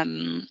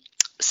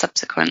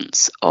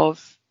subsequence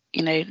of,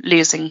 you know,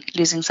 losing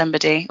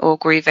somebody or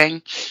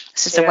grieving.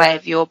 It's just a way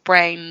of your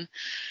brain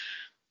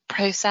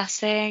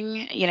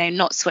processing, you know,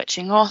 not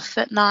switching off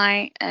at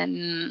night.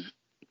 And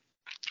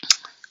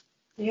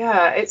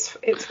yeah, it's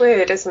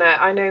weird, isn't it?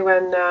 I know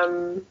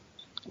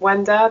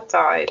when Dad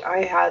died,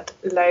 I had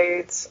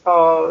loads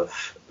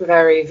of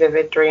very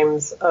vivid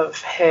dreams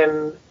of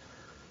him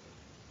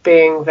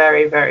being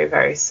very, very,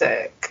 very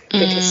sick,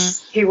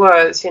 because he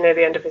was, you know,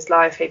 the end of his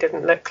life. He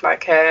didn't look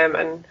like him,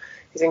 and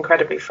he's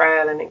incredibly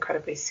frail and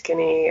incredibly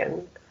skinny,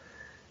 and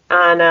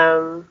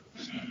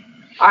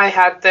I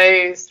had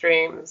those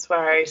dreams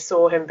where I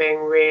saw him being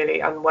really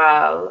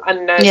unwell.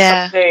 And there's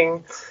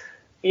something,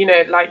 you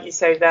know, like you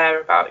say there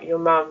about your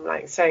mum,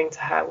 like saying to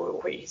her, well,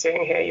 what are you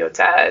doing here? You're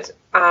dead.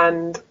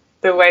 And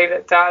the way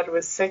that Dad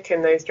was sick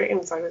in those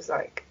dreams, I was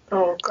like,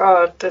 oh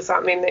God, does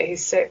that mean that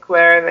he's sick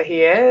wherever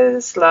he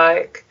is?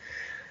 Like,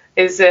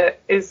 is there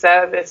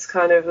this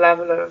kind of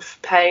level of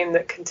pain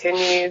that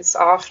continues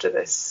after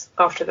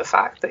the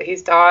fact that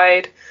he's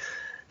died?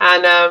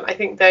 And I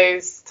think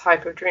those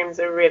type of dreams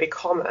are really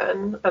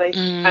common.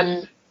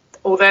 And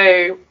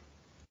although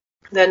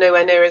they're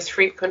nowhere near as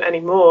frequent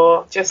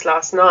anymore, just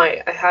last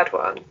night I had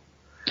one.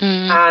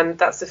 And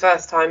that's the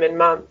first time in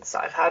months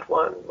I've had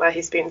one where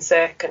he's been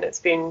sick, and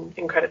it's been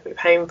incredibly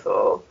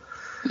painful.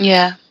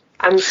 Yeah.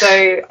 And so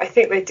I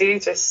think they do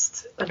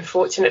just,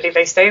 unfortunately,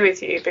 they stay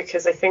with you,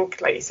 because I think,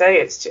 like you say,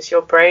 it's just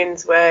your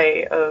brain's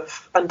way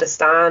of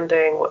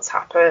understanding what's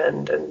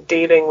happened and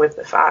dealing with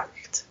the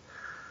fact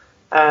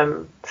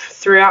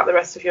throughout the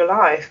rest of your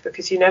life,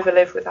 because you never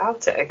live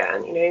without it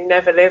again. You know, you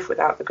never live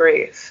without the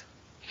grief.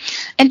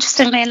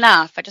 Interestingly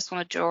enough, I just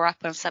want to draw up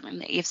on something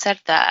that you've said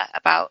there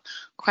about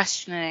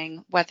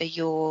questioning whether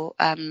your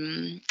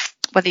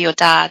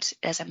dad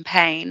is in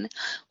pain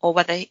or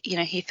whether, you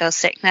know, he feels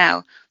sick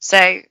now.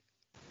 So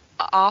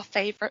our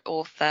favourite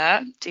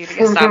author,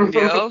 Julia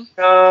Samuel.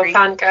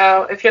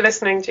 Fangirl. If you're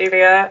listening,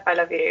 Julia, I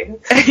love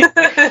you.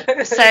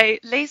 So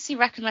Lacey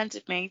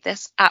recommended me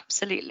this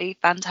absolutely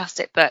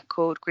fantastic book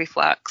called Grief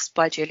Works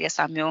by Julia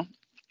Samuel.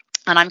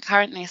 And I'm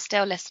currently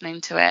still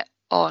listening to it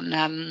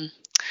on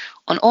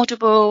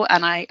Audible,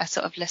 and I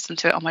sort of listen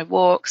to it on my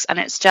walks, and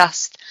it's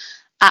just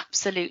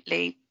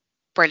absolutely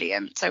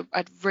brilliant. So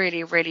I'd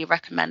really, really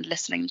recommend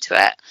listening to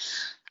it.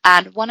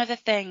 And one of the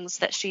things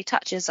that she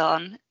touches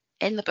on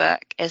in the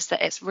book is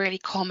that it's really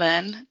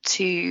common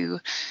to,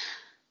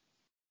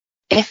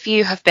 if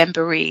you have been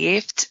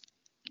bereaved,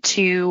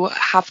 to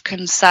have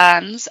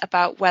concerns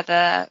about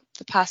whether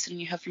the person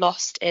you have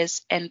lost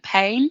is in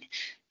pain,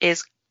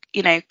 is,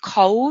 you know,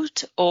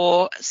 cold,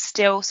 or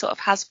still sort of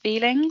has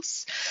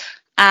feelings.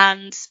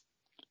 And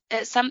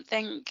it's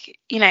something,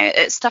 you know,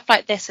 it's stuff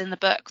like this in the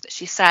book that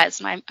she says,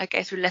 and I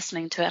go through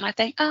listening to it, and I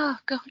think, oh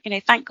God, you know,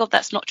 thank God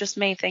that's not just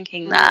me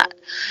thinking that.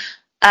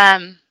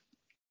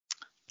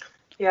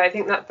 Yeah, I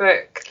think that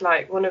book,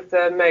 like, one of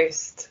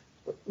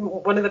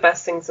the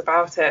best things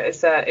about it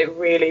is that it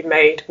really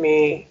made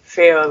me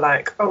feel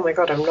like, oh my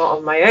God, I'm not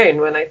on my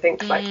own when I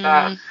think like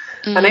that.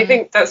 And I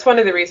think that's one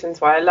of the reasons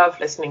why I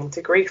love listening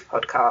to grief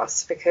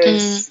podcasts,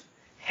 because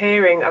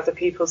hearing other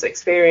people's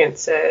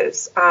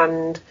experiences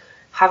and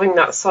having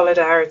that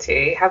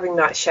solidarity, having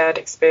that shared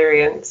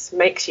experience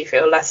makes you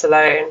feel less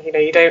alone. You know,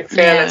 you don't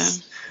feel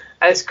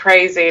as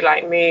crazy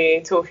like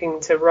me talking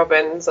to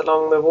robins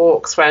along the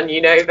walks, when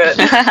you know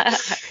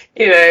that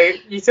you know,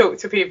 you talk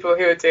to people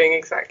who are doing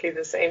exactly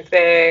the same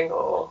thing,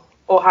 or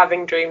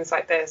having dreams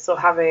like this, or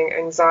having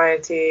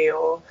anxiety,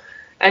 or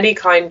any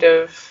kind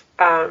of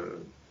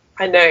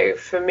I know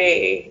for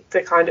me,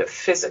 the kind of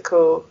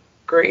physical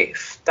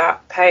grief,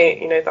 that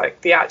pain, you know, like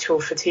the actual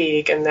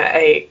fatigue and the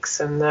aches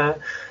and the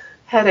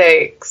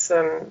headaches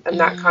and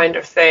that kind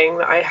of thing,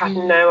 that I had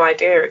no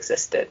idea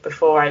existed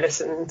before I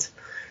listened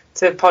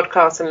to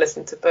podcasts and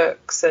listened to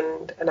books,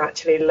 and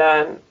actually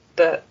learn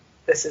that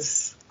this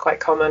is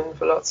quite common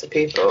for lots of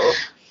people.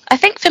 I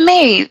think for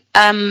me,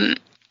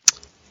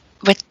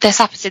 with this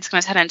episode's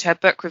going to turn into a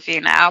book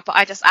review now, but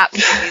I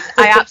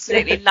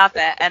absolutely love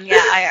it, and yeah,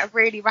 I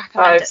really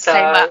recommend it so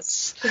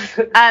much.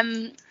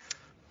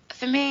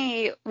 For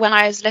me, when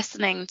I was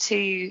listening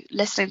to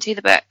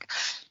the book,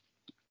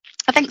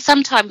 I think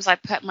sometimes I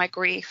put my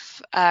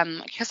grief,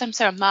 because I'm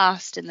so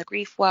immersed in the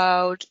grief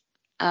world,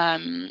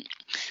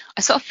 I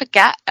sort of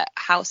forget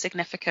how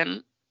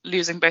significant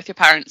losing both your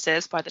parents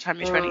is by the time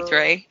you're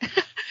 23.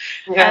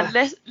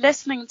 And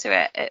listening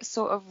to it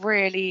sort of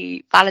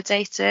really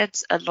validated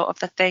a lot of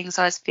the things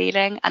I was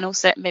feeling, and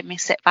also it made me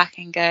sit back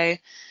and go,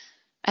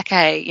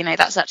 okay, you know,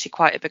 that's actually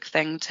quite a big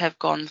thing to have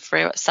gone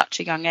through at such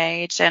a young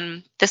age.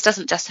 And this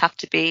doesn't just have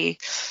to be,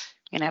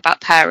 you know,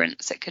 about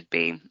parents. It could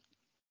be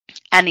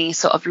any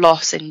sort of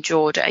loss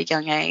endured at a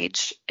young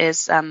age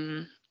is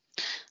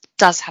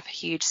does have a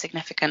huge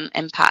significant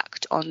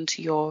impact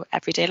onto your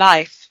everyday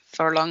life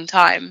for a long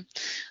time.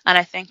 And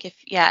I think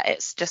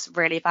it's just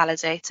really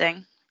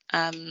validating.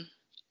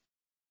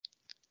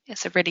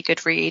 It's a really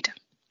good read.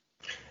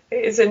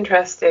 It is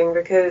interesting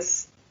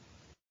because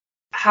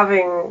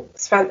having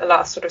spent the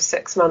last sort of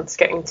 6 months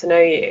getting to know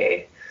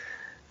you,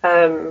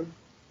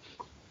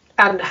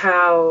 and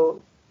how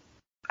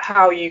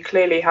you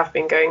clearly have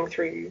been going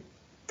through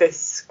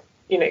this,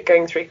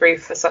 going through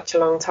grief for such a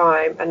long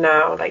time, and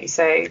now, like you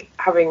say,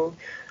 having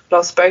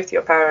lost both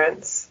your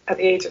parents at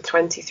the age of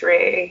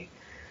 23,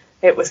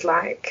 it was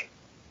like,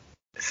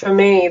 for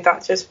me,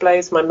 that just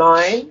blows my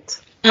mind.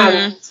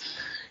 And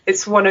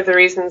it's one of the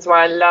reasons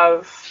why I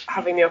love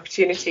having the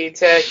opportunity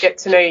to get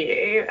to know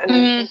you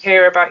and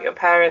hear about your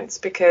parents,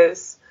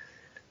 because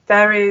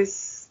there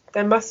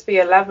must be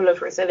a level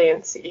of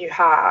resilience that you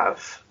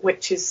have,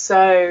 which is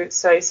so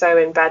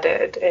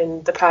embedded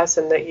in the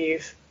person that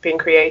you've been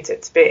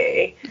created to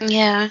be.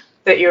 Yeah.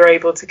 That you're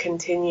able to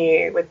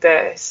continue with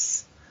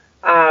this,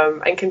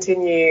 and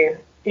continue,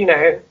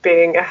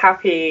 being a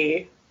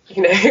happy,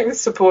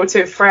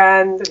 supportive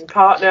friend and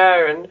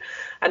partner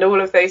and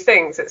all of those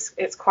things.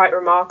 It's quite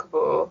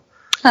remarkable.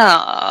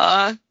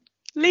 Aww,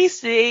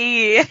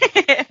 Lucy,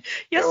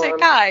 you're so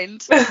kind.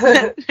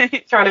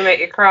 Trying to make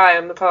you cry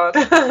on the pod.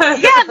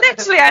 Yeah,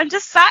 literally, I'm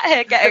just sat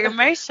here getting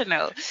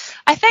emotional.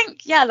 I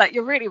think, like,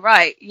 you're really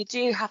right. You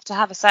do have to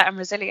have a certain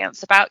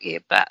resilience about you.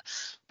 But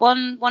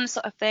one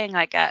sort of thing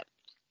I get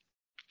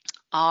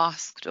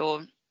asked,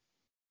 or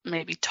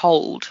maybe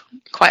told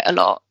quite a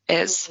lot,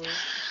 is,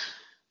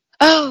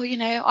 oh,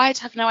 I'd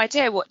have no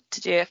idea what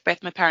to do if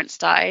both my parents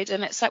died.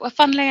 And it's like, well,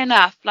 funnily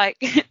enough,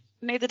 like,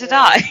 neither did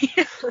I.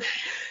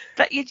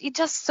 But you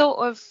just sort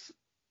of,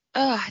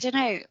 I don't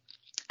know.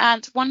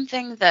 And one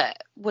thing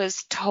that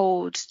was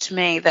told to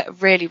me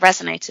that really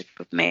resonated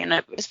with me, and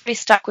it was really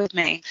stuck with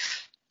me,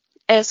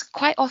 is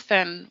quite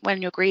often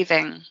when you're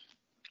grieving,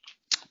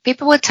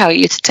 people would tell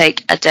you to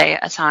take a day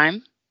at a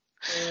time.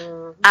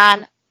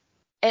 And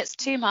it's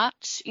too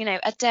much.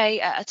 A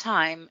day at a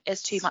time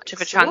is too much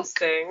of a chunk.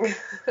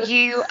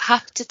 You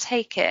have to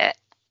take it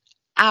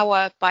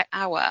hour by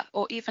hour,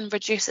 or even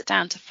reduce it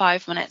down to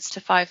 5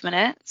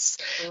 minutes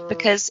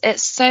because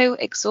it's so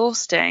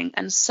exhausting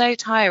and so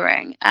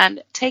tiring.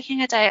 And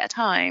taking a day at a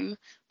time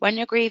when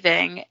you're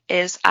grieving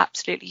is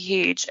absolutely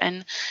huge,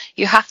 and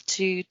you have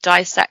to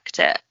dissect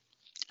it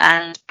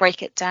and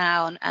break it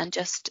down and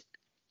just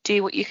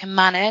do what you can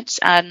manage.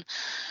 And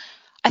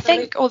I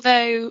think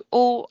although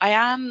I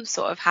am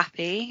sort of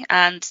happy,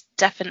 and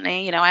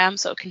definitely, I am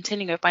sort of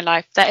continuing with my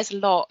life, there is a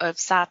lot of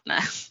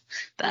sadness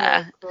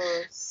there. Of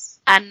course.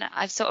 And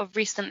I've sort of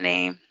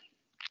recently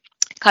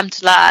come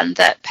to learn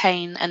that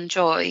pain and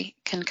joy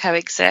can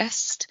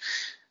coexist.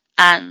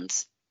 And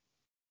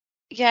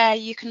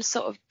you can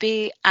sort of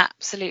be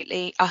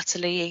absolutely,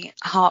 utterly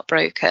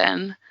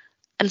heartbroken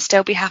and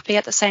still be happy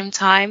at the same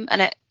time.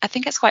 And I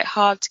think it's quite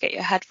hard to get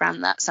your head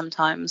around that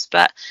sometimes,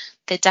 but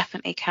they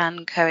definitely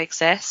can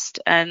coexist.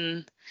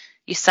 And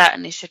you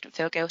certainly shouldn't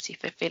feel guilty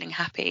for feeling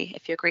happy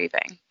if you're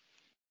grieving.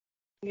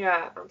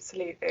 Yeah,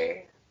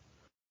 absolutely.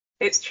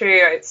 It's true.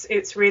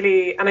 It's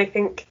really, and I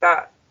think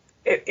that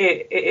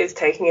it is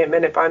taking it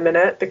minute by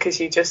minute, because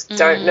you just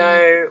don't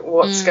know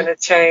what's going to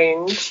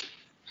change.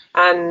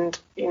 And,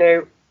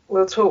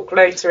 we'll talk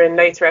in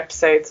later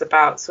episodes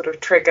about sort of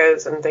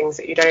triggers and things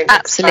that you don't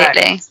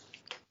expect.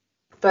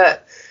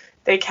 But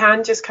they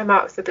can just come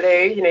out of the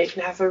blue. You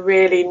can have a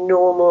really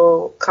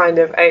normal kind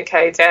of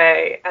okay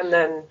day, and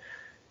then,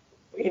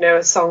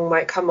 a song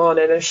might come on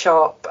in a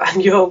shop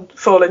and you'll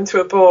fall into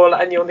a ball,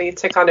 and you'll need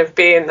to kind of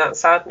be in that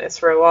sadness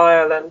for a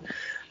while. And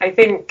I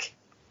think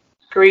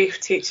grief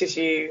teaches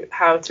you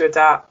how to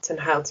adapt and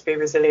how to be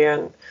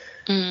resilient.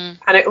 And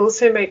it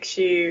also makes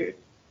you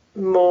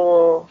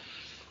more,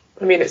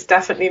 it's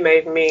definitely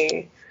made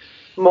me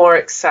more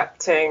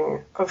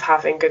accepting of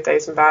having good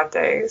days and bad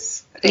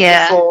days. I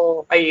think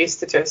before, I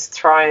used to just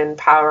try and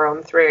power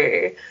on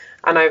through,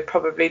 and I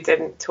probably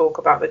didn't talk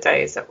about the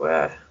days that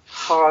were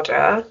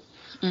harder.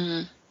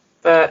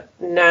 But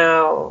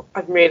now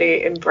I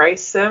really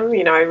embrace them.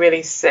 I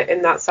really sit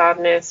in that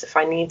sadness if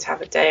I need to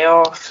have a day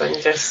off,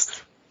 and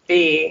just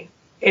be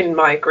in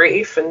my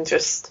grief and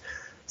just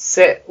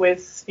sit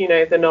with,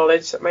 the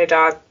knowledge that my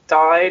dad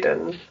died,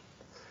 and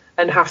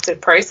have to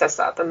process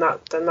that,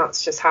 then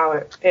that's just how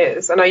it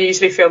is. And I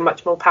usually feel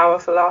much more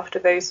powerful after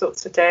those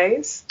sorts of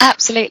days.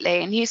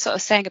 Absolutely. And you sort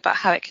of saying about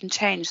how it can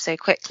change so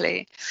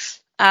quickly.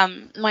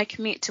 My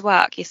commute to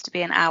work used to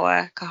be an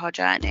hour car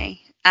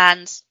journey,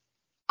 and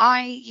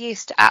I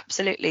used to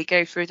absolutely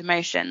go through the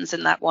motions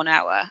in that 1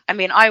 hour.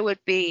 I would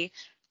be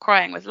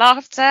crying with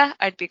laughter.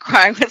 I'd be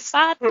crying with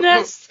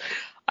sadness.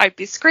 I'd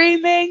be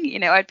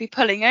screaming. I'd be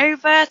pulling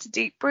over to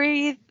deep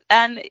breathe.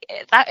 And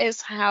that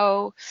is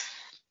how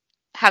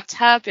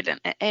turbulent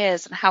it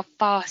is, and how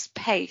fast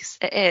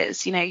paced it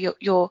is.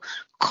 You're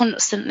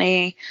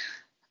constantly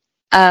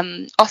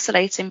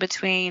oscillating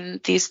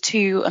between these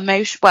two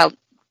emotions.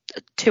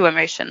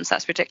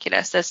 That's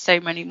ridiculous. There's so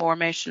many more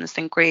emotions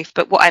than grief.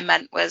 But what I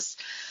meant was,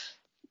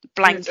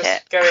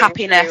 blanket going through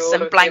happiness all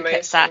and of the blanket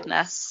emotions.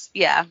 sadness.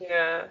 Yeah.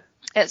 Yeah.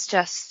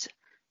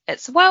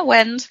 It's a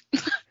whirlwind.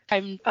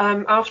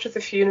 After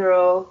the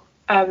funeral,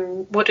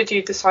 what did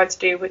you decide to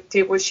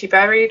do? Was she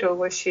buried or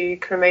was she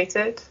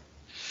cremated?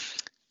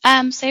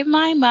 So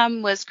my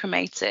mum was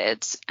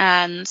cremated,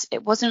 and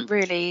it wasn't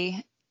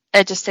really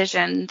a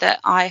decision that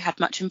I had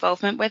much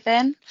involvement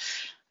within.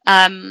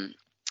 And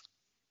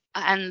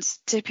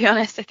to be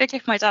honest, I think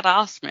if my dad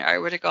asked me, I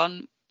would have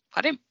gone,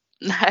 I don't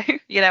know.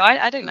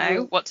 I don't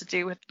know what to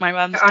do with my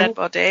mum's dead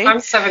body. I'm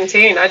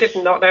 17. I did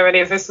not know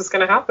any of this was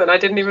going to happen. I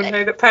didn't even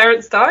know that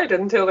parents died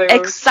until they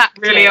were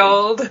really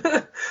old.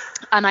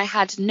 And I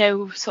had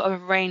no sort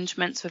of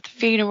arrangements with the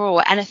funeral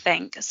or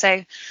anything.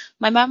 So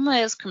my mum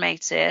was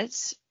cremated,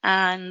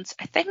 and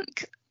I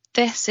think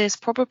this is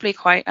probably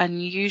quite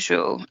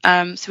unusual.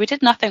 So we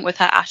did nothing with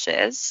her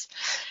ashes.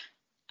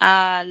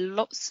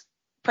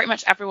 Pretty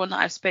much everyone that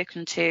I've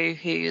spoken to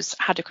who's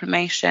had a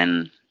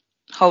cremation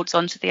holds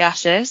on to the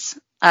ashes.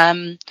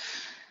 You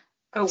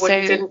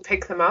didn't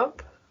pick them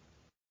up?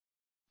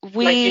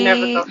 You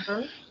never got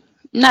them?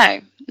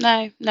 No,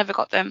 never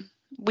got them.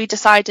 We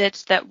decided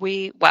that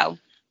the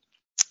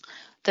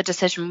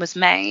decision was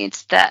made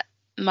that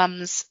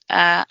mum's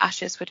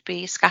ashes would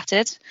be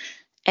scattered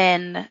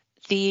in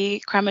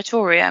the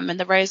crematorium in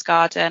the rose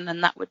garden,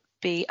 and that would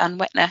be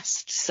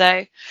unwitnessed.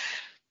 So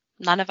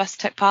none of us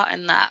took part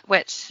in that,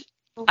 which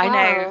I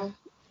know.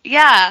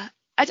 Yeah,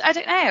 I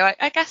don't know.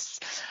 I guess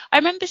I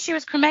remember she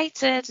was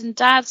cremated, and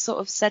Dad sort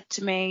of said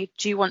to me,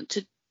 "Do you want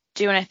to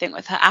do anything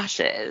with her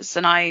ashes?"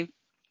 And I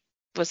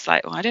was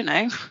like, well, I don't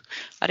know.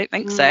 I don't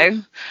think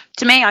so.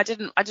 To me, I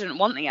didn't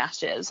want the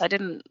ashes. I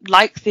didn't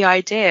like the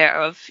idea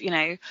of,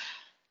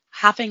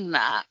 having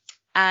that.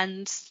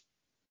 And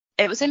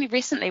it was only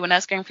recently when I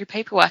was going through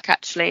paperwork,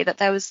 actually, that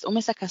there was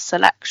almost like a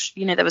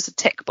selection, there was a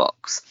tick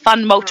box,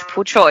 fun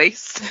multiple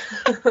choice.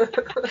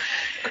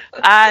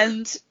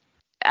 And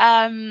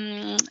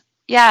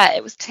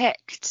it was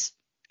ticked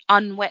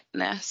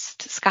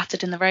unwitnessed,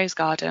 scattered in the rose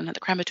garden at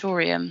the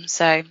crematorium.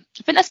 So I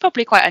think that's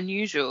probably quite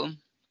unusual.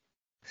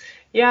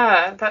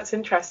 Yeah, that's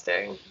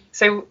interesting.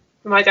 So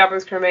my dad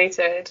was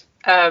cremated.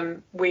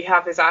 We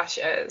have his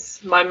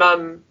ashes. My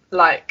mum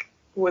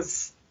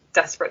was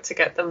desperate to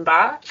get them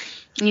back.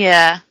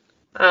 Yeah.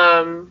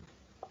 And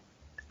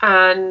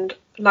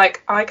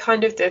I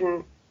kind of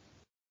didn't.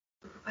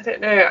 I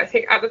don't know. I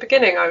think at the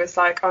beginning I was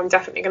like, I'm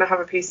definitely going to have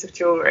a piece of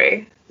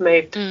jewellery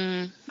made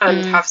and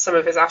have some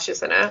of his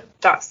ashes in it.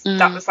 That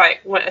was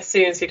as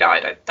soon as he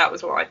died, that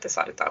was what I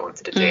decided that I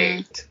wanted to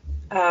do.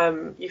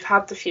 You've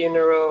had the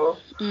funeral.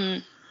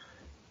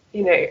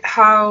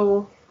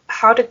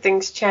 How did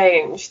things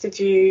change? Did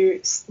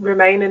you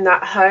remain in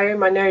that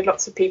home? I know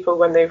lots of people,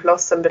 when they've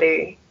lost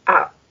somebody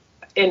at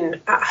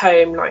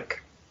home,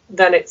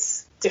 then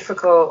it's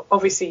difficult.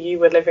 Obviously you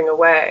were living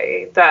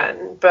away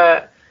then,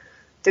 but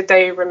did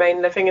they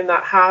remain living in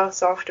that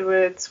house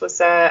afterwards? Was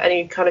there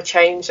any kind of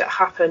change that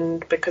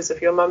happened because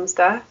of your mum's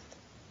death?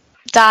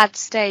 Dad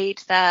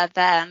stayed there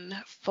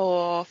then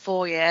for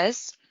 4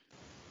 years.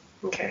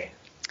 Okay.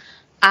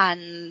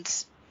 And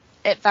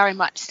it very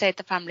much stayed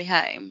the family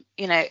home.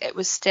 It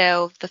was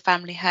still the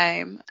family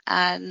home.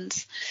 And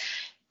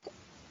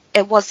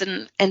it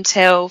wasn't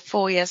until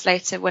 4 years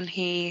later when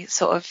he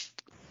sort of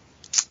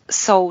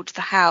sold the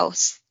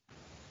house.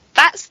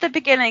 That's the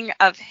beginning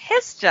of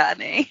his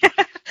journey.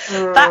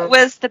 That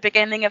was the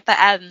beginning of the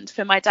end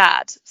for my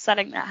dad,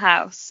 selling that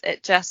house.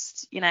 It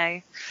just,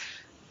 and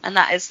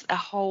that is a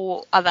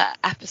whole other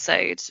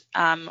episode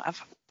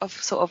of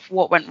sort of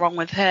what went wrong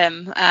with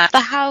him. The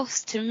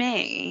house, to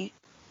me,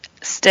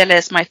 still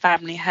is my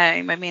family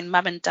home. I mean,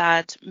 Mum and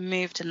Dad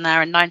moved in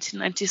there in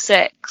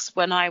 1996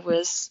 when I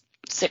was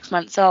 6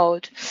 months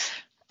old.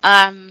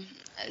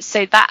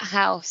 So that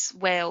house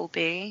will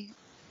be,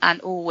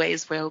 and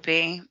always will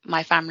be,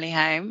 my family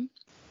home.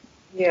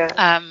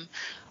 Yeah.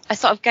 I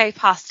sort of go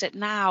past it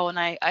now, and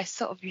I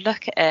sort of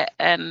look at it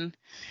and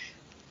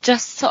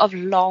just sort of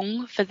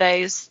long for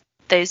those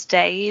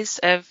days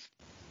of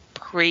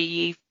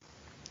pre-death.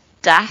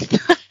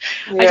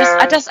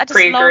 I just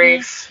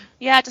pre-grief. long.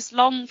 Yeah, I just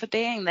long for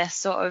being this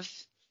sort of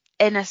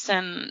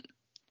innocent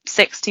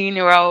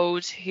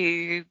 16-year-old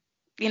who,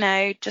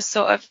 just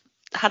sort of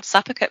had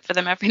supper cooked for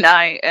them every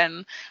night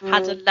and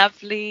had a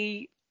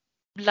lovely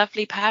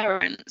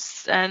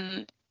parents.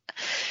 And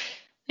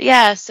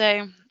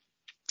so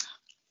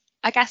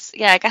I guess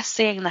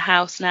seeing the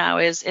house now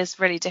is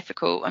really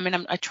difficult. I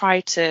mean, I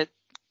try to,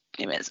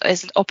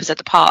 it's opposite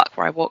the park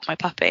where I walk my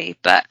puppy,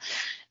 but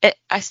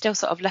I still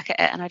sort of look at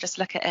it, and I just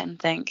look at it and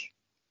think,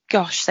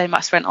 gosh, so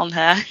much went on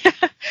here.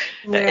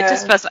 It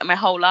just feels like my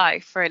whole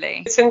life,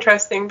 really. It's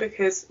interesting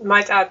because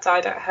my dad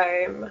died at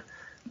home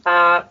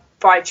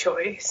by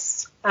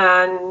choice,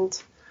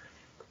 and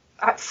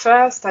at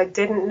first I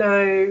didn't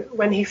know.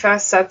 When he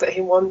first said that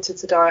he wanted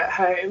to die at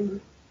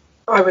home,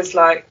 I was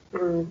like,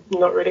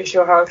 not really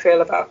sure how I feel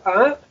about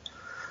that,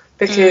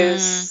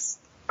 because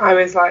I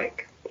was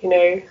like,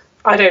 I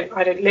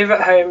don't live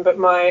at home, but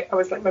my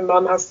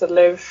mum has to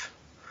live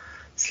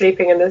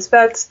sleeping in this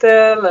bed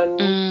still,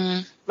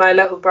 and my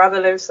little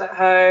brother lives at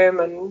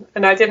home,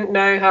 and I didn't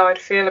know how I'd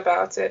feel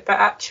about it, but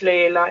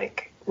actually,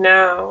 like,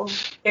 now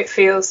it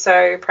feels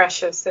so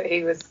precious that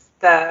he was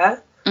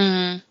there.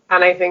 Mm.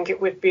 And I think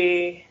it would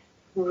be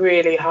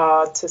really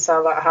hard to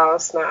sell that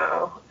house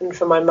now and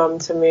for my mum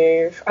to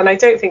move. And I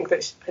don't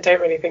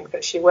really think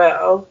that she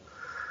will.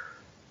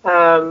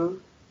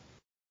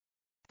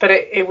 But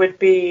it would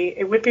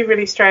be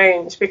really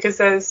strange, because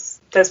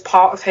there's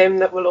part of him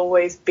that will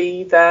always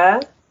be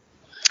there.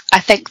 I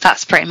think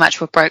that's pretty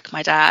much what broke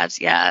my dad.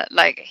 Yeah,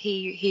 like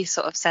he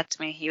sort of said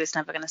to me he was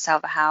never going to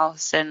sell the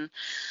house, and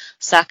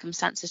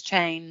circumstances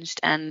changed,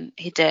 and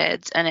he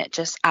did, and it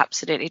just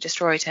absolutely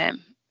destroyed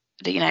him.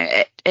 You know,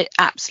 it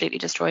absolutely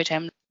destroyed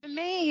him. For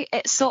me,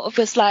 it sort of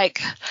was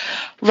like,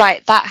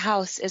 right, that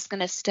house is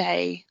going to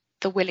stay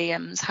the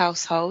Williams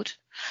household.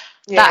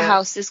 Yeah. That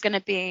house is going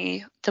to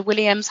be the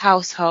Williams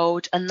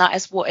household, and that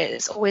is what it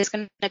is always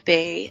going to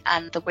be,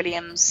 and the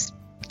Williams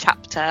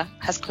chapter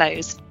has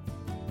closed.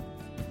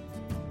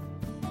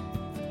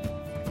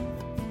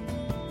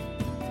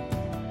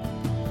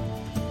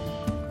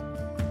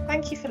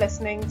 Thank you for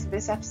listening to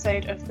this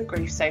episode of the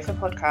Grief Sofa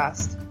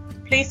podcast.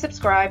 Please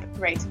subscribe,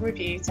 rate and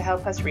review to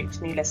help us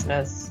reach new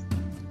listeners.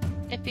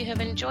 If you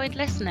have enjoyed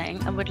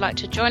listening and would like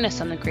to join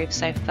us on the Grief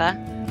Sofa,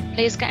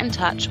 please get in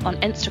touch on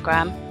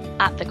Instagram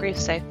 @the Grief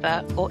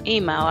Sofa or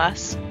email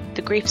us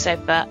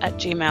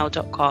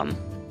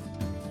thegriefsofa@gmail.com.